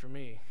motivation for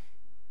me.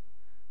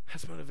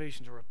 That's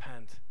motivation to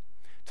repent,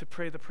 to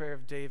pray the prayer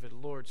of David,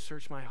 Lord,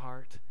 search my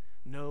heart,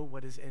 know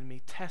what is in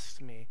me,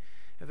 test me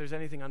if there's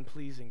anything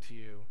unpleasing to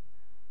you,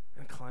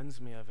 and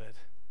cleanse me of it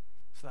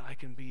so that I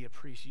can be a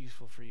priest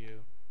useful for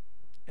you,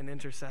 an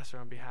intercessor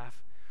on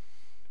behalf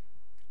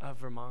of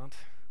Vermont,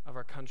 of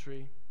our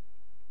country.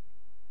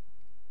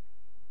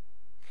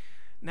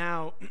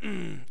 Now,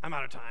 I'm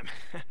out of time.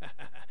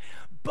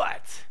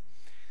 But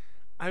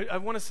I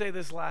want to say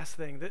this last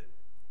thing, that,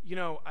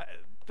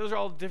 those are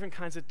all different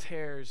kinds of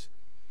tares.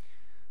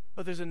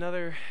 But there's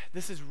another,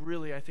 this is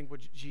really, I think,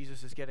 what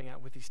Jesus is getting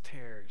at with these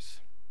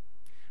tares.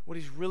 What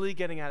he's really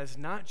getting at is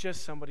not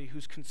just somebody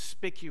who's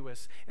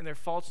conspicuous in their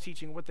false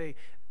teaching, what they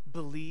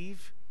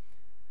believe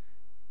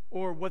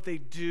or what they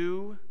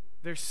do,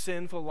 their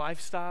sinful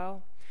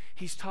lifestyle.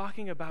 He's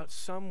talking about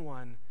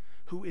someone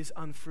who is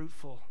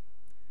unfruitful,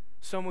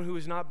 someone who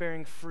is not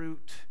bearing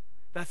fruit.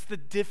 That's the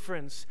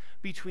difference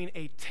between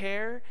a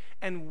tare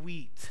and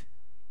wheat.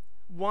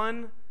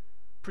 One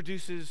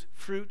produces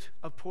fruit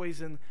of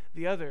poison,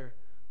 the other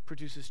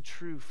produces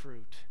true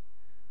fruit,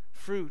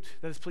 fruit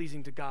that is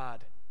pleasing to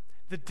God.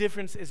 The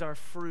difference is our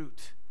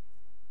fruit.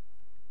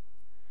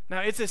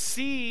 Now, it's a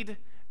seed.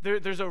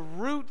 There's a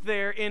root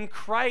there in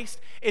Christ.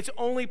 It's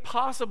only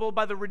possible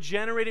by the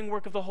regenerating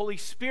work of the Holy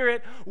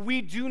Spirit.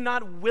 We do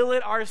not will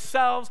it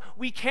ourselves.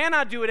 We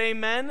cannot do it,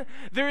 amen?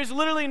 There is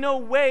literally no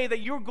way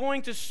that you're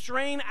going to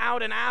strain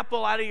out an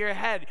apple out of your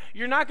head.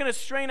 You're not going to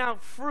strain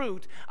out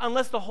fruit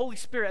unless the Holy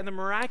Spirit and the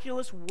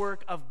miraculous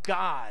work of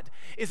God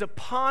is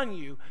upon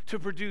you to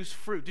produce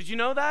fruit. Did you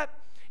know that?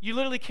 You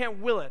literally can't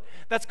will it.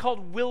 That's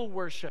called will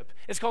worship.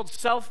 It's called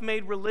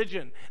self-made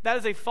religion. That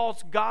is a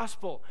false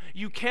gospel.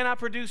 You cannot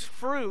produce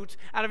fruit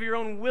out of your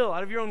own will,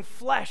 out of your own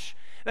flesh.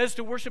 That is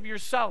to worship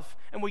yourself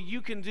and what you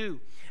can do.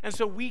 And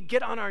so we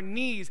get on our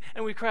knees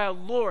and we cry out,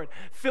 Lord,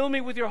 fill me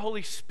with your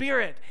Holy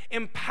Spirit.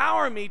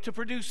 Empower me to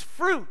produce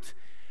fruit.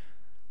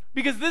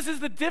 Because this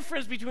is the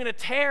difference between a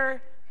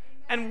tare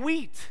and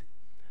wheat.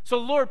 So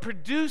Lord,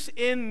 produce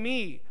in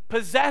me,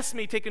 possess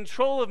me, take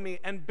control of me,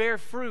 and bear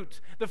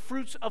fruit, the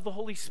fruits of the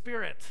Holy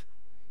Spirit,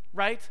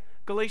 right?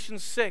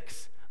 Galatians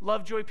 6,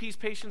 love, joy, peace,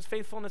 patience,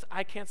 faithfulness.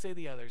 I can't say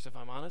the others, if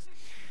I'm honest.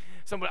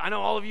 I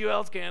know all of you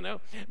else can,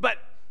 know. But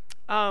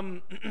I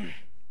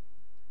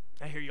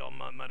hear you all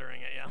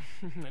muttering it,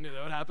 yeah. I knew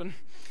that would happen.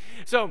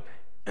 So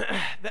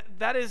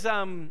that is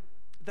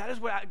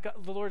what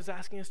the Lord is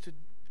asking us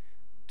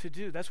to to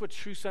do. That's what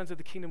true sons of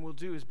the kingdom will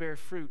do, is bear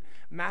fruit.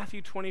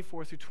 Matthew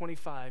 24 through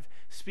 25,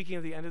 speaking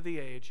of the end of the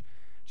age,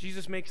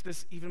 Jesus makes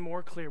this even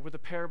more clear with the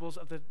parables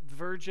of the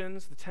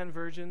virgins, the 10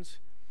 virgins.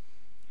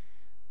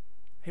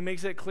 He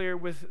makes it clear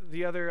with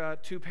the other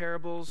 2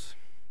 parables,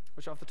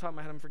 which off the top of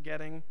my head I'm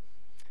forgetting.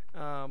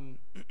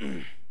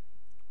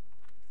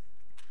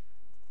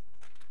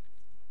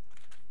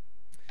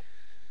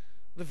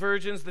 The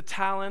virgins, the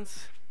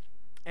talents,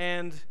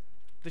 and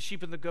the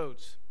sheep and the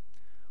goats.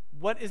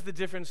 What is the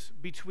difference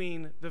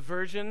between the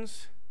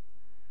virgins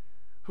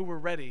who were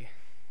ready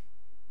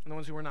and the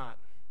ones who were not?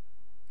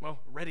 Well,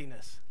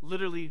 readiness.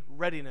 Literally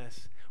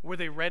readiness. Were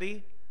they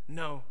ready?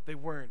 No, they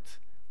weren't.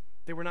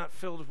 They were not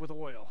filled with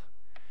oil.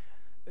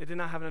 They did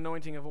not have an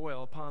anointing of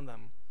oil upon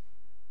them.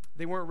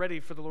 They weren't ready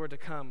for the Lord to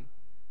come.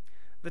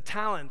 The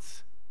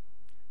talents.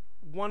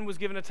 One was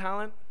given a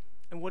talent,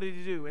 and what did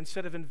he do?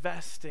 Instead of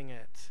investing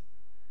it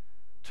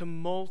to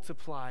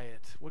multiply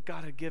it, what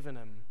God had given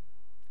him,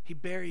 he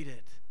buried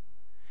it.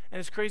 And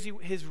it's crazy,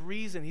 his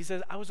reason. He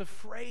says, I was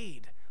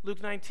afraid.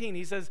 Luke 19,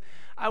 he says,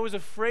 I was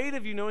afraid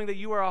of you, knowing that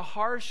you are a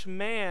harsh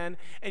man,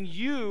 and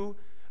you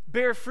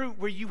bear fruit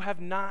where you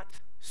have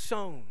not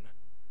sown.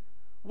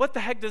 What the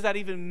heck does that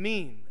even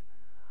mean?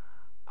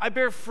 I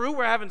bear fruit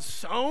where I haven't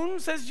sown,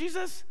 says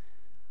Jesus?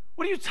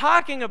 What are you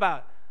talking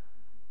about?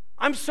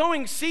 I'm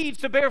sowing seeds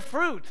to bear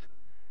fruit.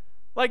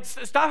 Like,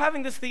 stop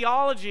having this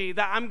theology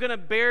that I'm going to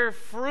bear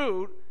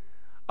fruit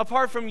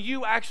apart from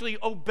you actually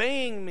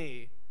obeying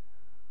me.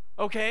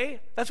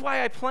 Okay? That's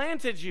why I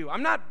planted you.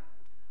 I'm not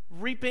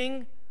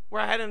reaping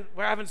where I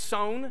haven't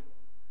sown.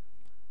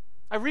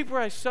 I reap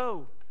where I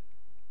sow.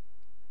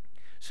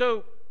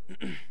 So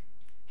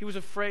he was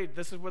afraid.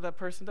 This is what that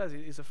person does.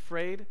 He's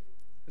afraid,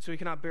 and so he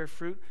cannot bear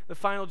fruit. The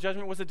final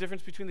judgment was the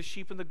difference between the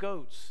sheep and the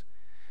goats.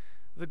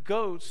 The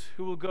goats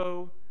who will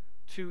go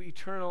to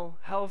eternal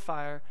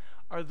hellfire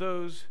are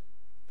those,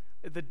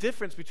 the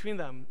difference between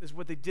them is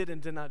what they did and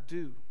did not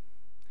do.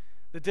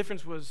 The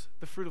difference was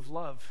the fruit of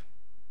love.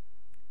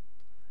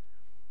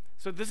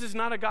 So this is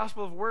not a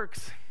gospel of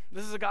works.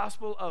 This is a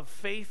gospel of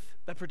faith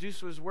that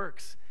produces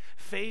works.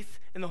 Faith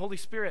in the Holy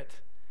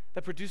Spirit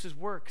that produces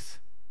works.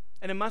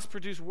 And it must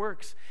produce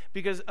works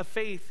because a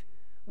faith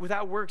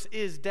without works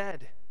is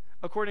dead.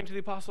 According to the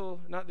apostle,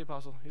 not the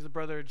apostle, he's the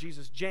brother of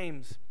Jesus,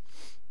 James.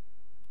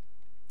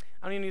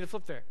 I don't even need to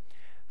flip there.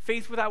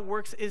 Faith without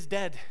works is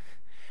dead.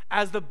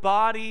 As the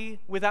body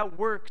without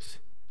works,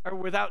 or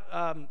without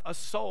a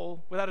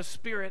soul, without a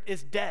spirit,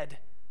 is dead,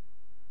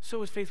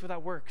 so is faith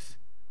without works.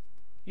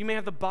 You may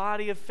have the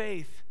body of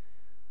faith,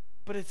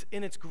 but it's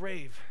in its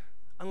grave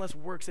unless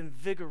works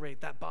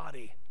invigorate that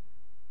body.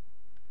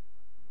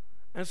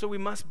 And so we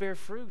must bear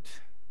fruit,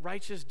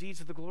 righteous deeds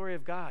to the glory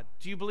of God.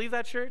 Do you believe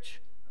that,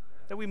 church?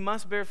 That we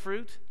must bear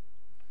fruit?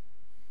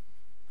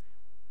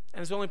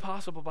 And it's only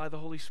possible by the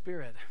Holy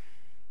Spirit.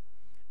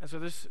 And so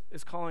this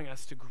is calling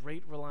us to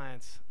great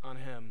reliance on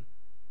him.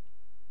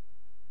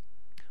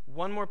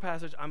 One more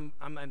passage. I'm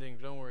ending,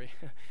 don't worry.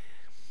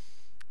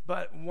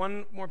 But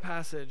one more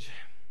passage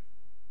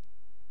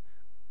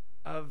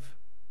of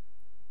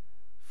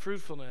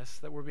fruitfulness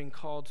that we're being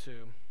called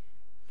to.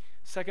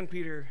 2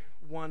 Peter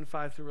 1,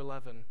 5 through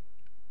 11.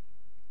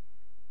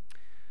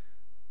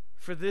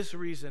 For this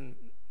reason,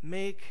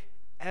 make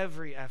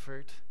every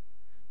effort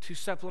to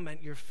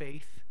supplement your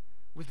faith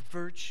with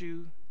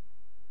virtue.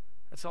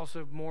 That's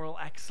also moral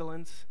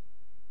excellence.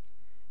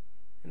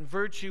 And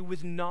virtue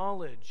with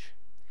knowledge.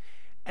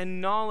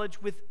 And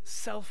knowledge with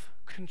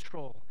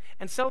self-control.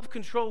 And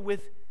self-control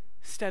with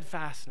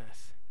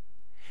steadfastness.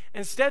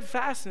 And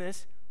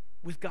steadfastness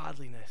with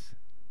godliness.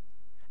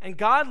 And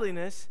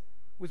godliness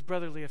with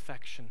brotherly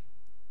affection.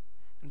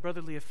 And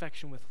brotherly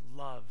affection with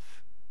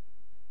love.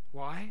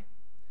 Why?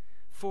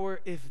 For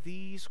if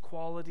these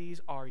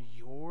qualities are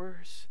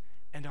yours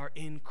and are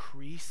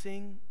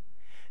increasing,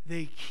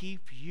 they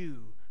keep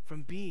you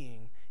from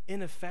being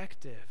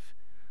ineffective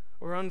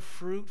or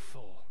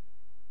unfruitful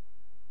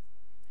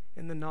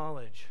in the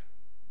knowledge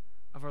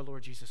of our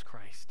Lord Jesus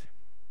Christ.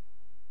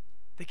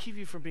 They keep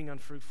you from being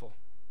unfruitful.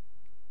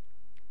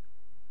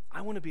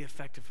 I want to be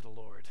effective for the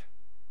Lord.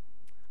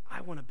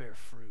 I want to bear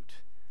fruit.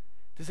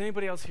 Does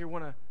anybody else here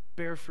want to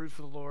bear fruit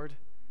for the Lord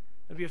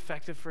and be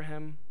effective for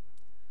him?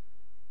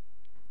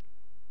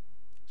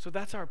 So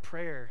that's our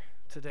prayer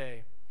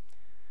today.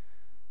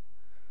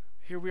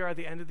 Here we are at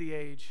the end of the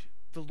age.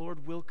 The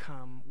Lord will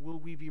come. Will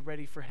we be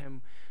ready for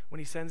him when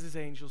he sends his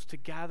angels to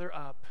gather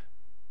up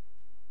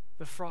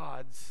the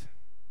frauds,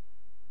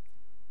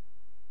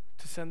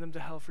 to send them to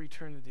hell for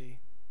eternity?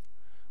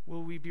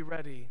 Will we be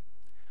ready?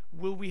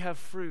 Will we have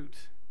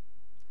fruit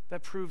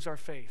that proves our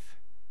faith?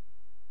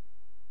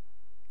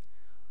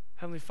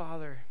 Heavenly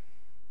Father,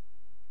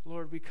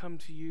 Lord, we come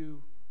to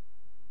you.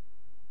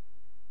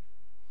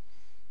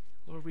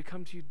 Lord, we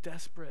come to you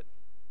desperate.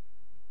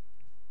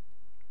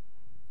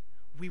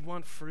 We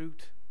want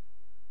fruit.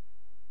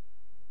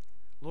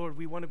 Lord,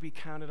 we want to be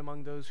counted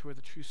among those who are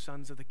the true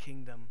sons of the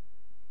kingdom.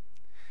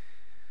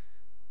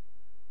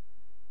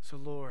 So,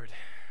 Lord,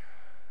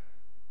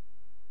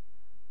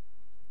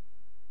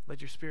 Let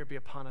your Spirit be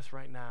upon us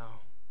right now,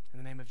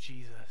 in the name of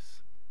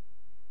Jesus.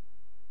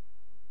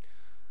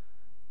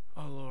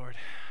 Oh Lord,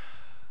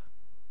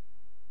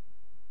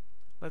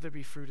 let there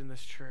be fruit in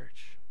this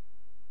church.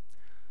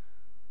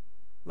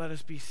 Let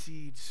us be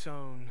seed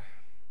sown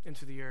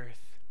into the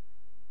earth,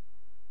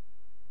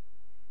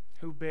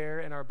 who bear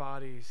in our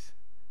bodies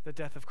the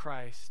death of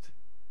Christ,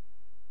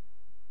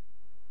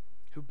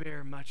 who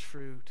bear much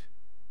fruit.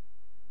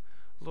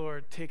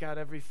 Lord, take out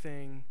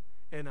everything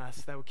in us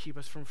that would keep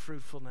us from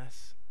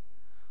fruitfulness.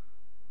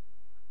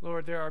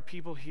 Lord, there are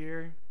people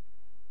here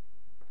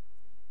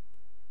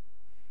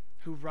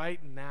who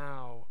right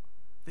now,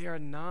 they are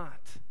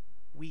not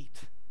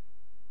wheat.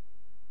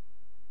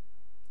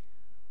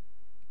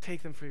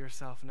 Take them for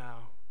yourself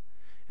now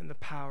in the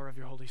power of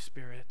your Holy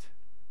Spirit.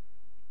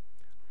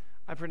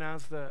 I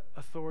pronounce the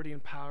authority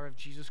and power of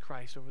Jesus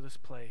Christ over this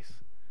place.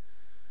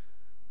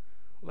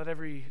 Let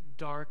every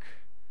dark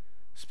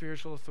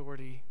spiritual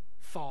authority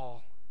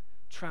fall,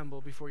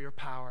 tremble before your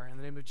power in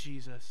the name of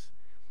Jesus.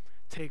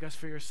 Take us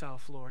for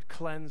yourself, Lord.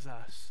 Cleanse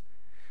us.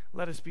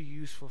 Let us be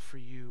useful for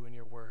you and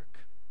your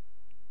work.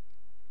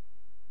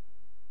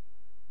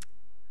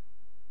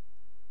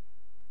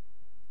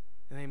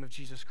 In the name of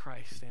Jesus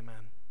Christ,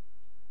 amen.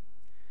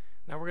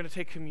 Now we're going to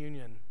take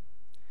communion.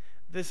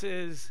 This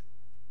is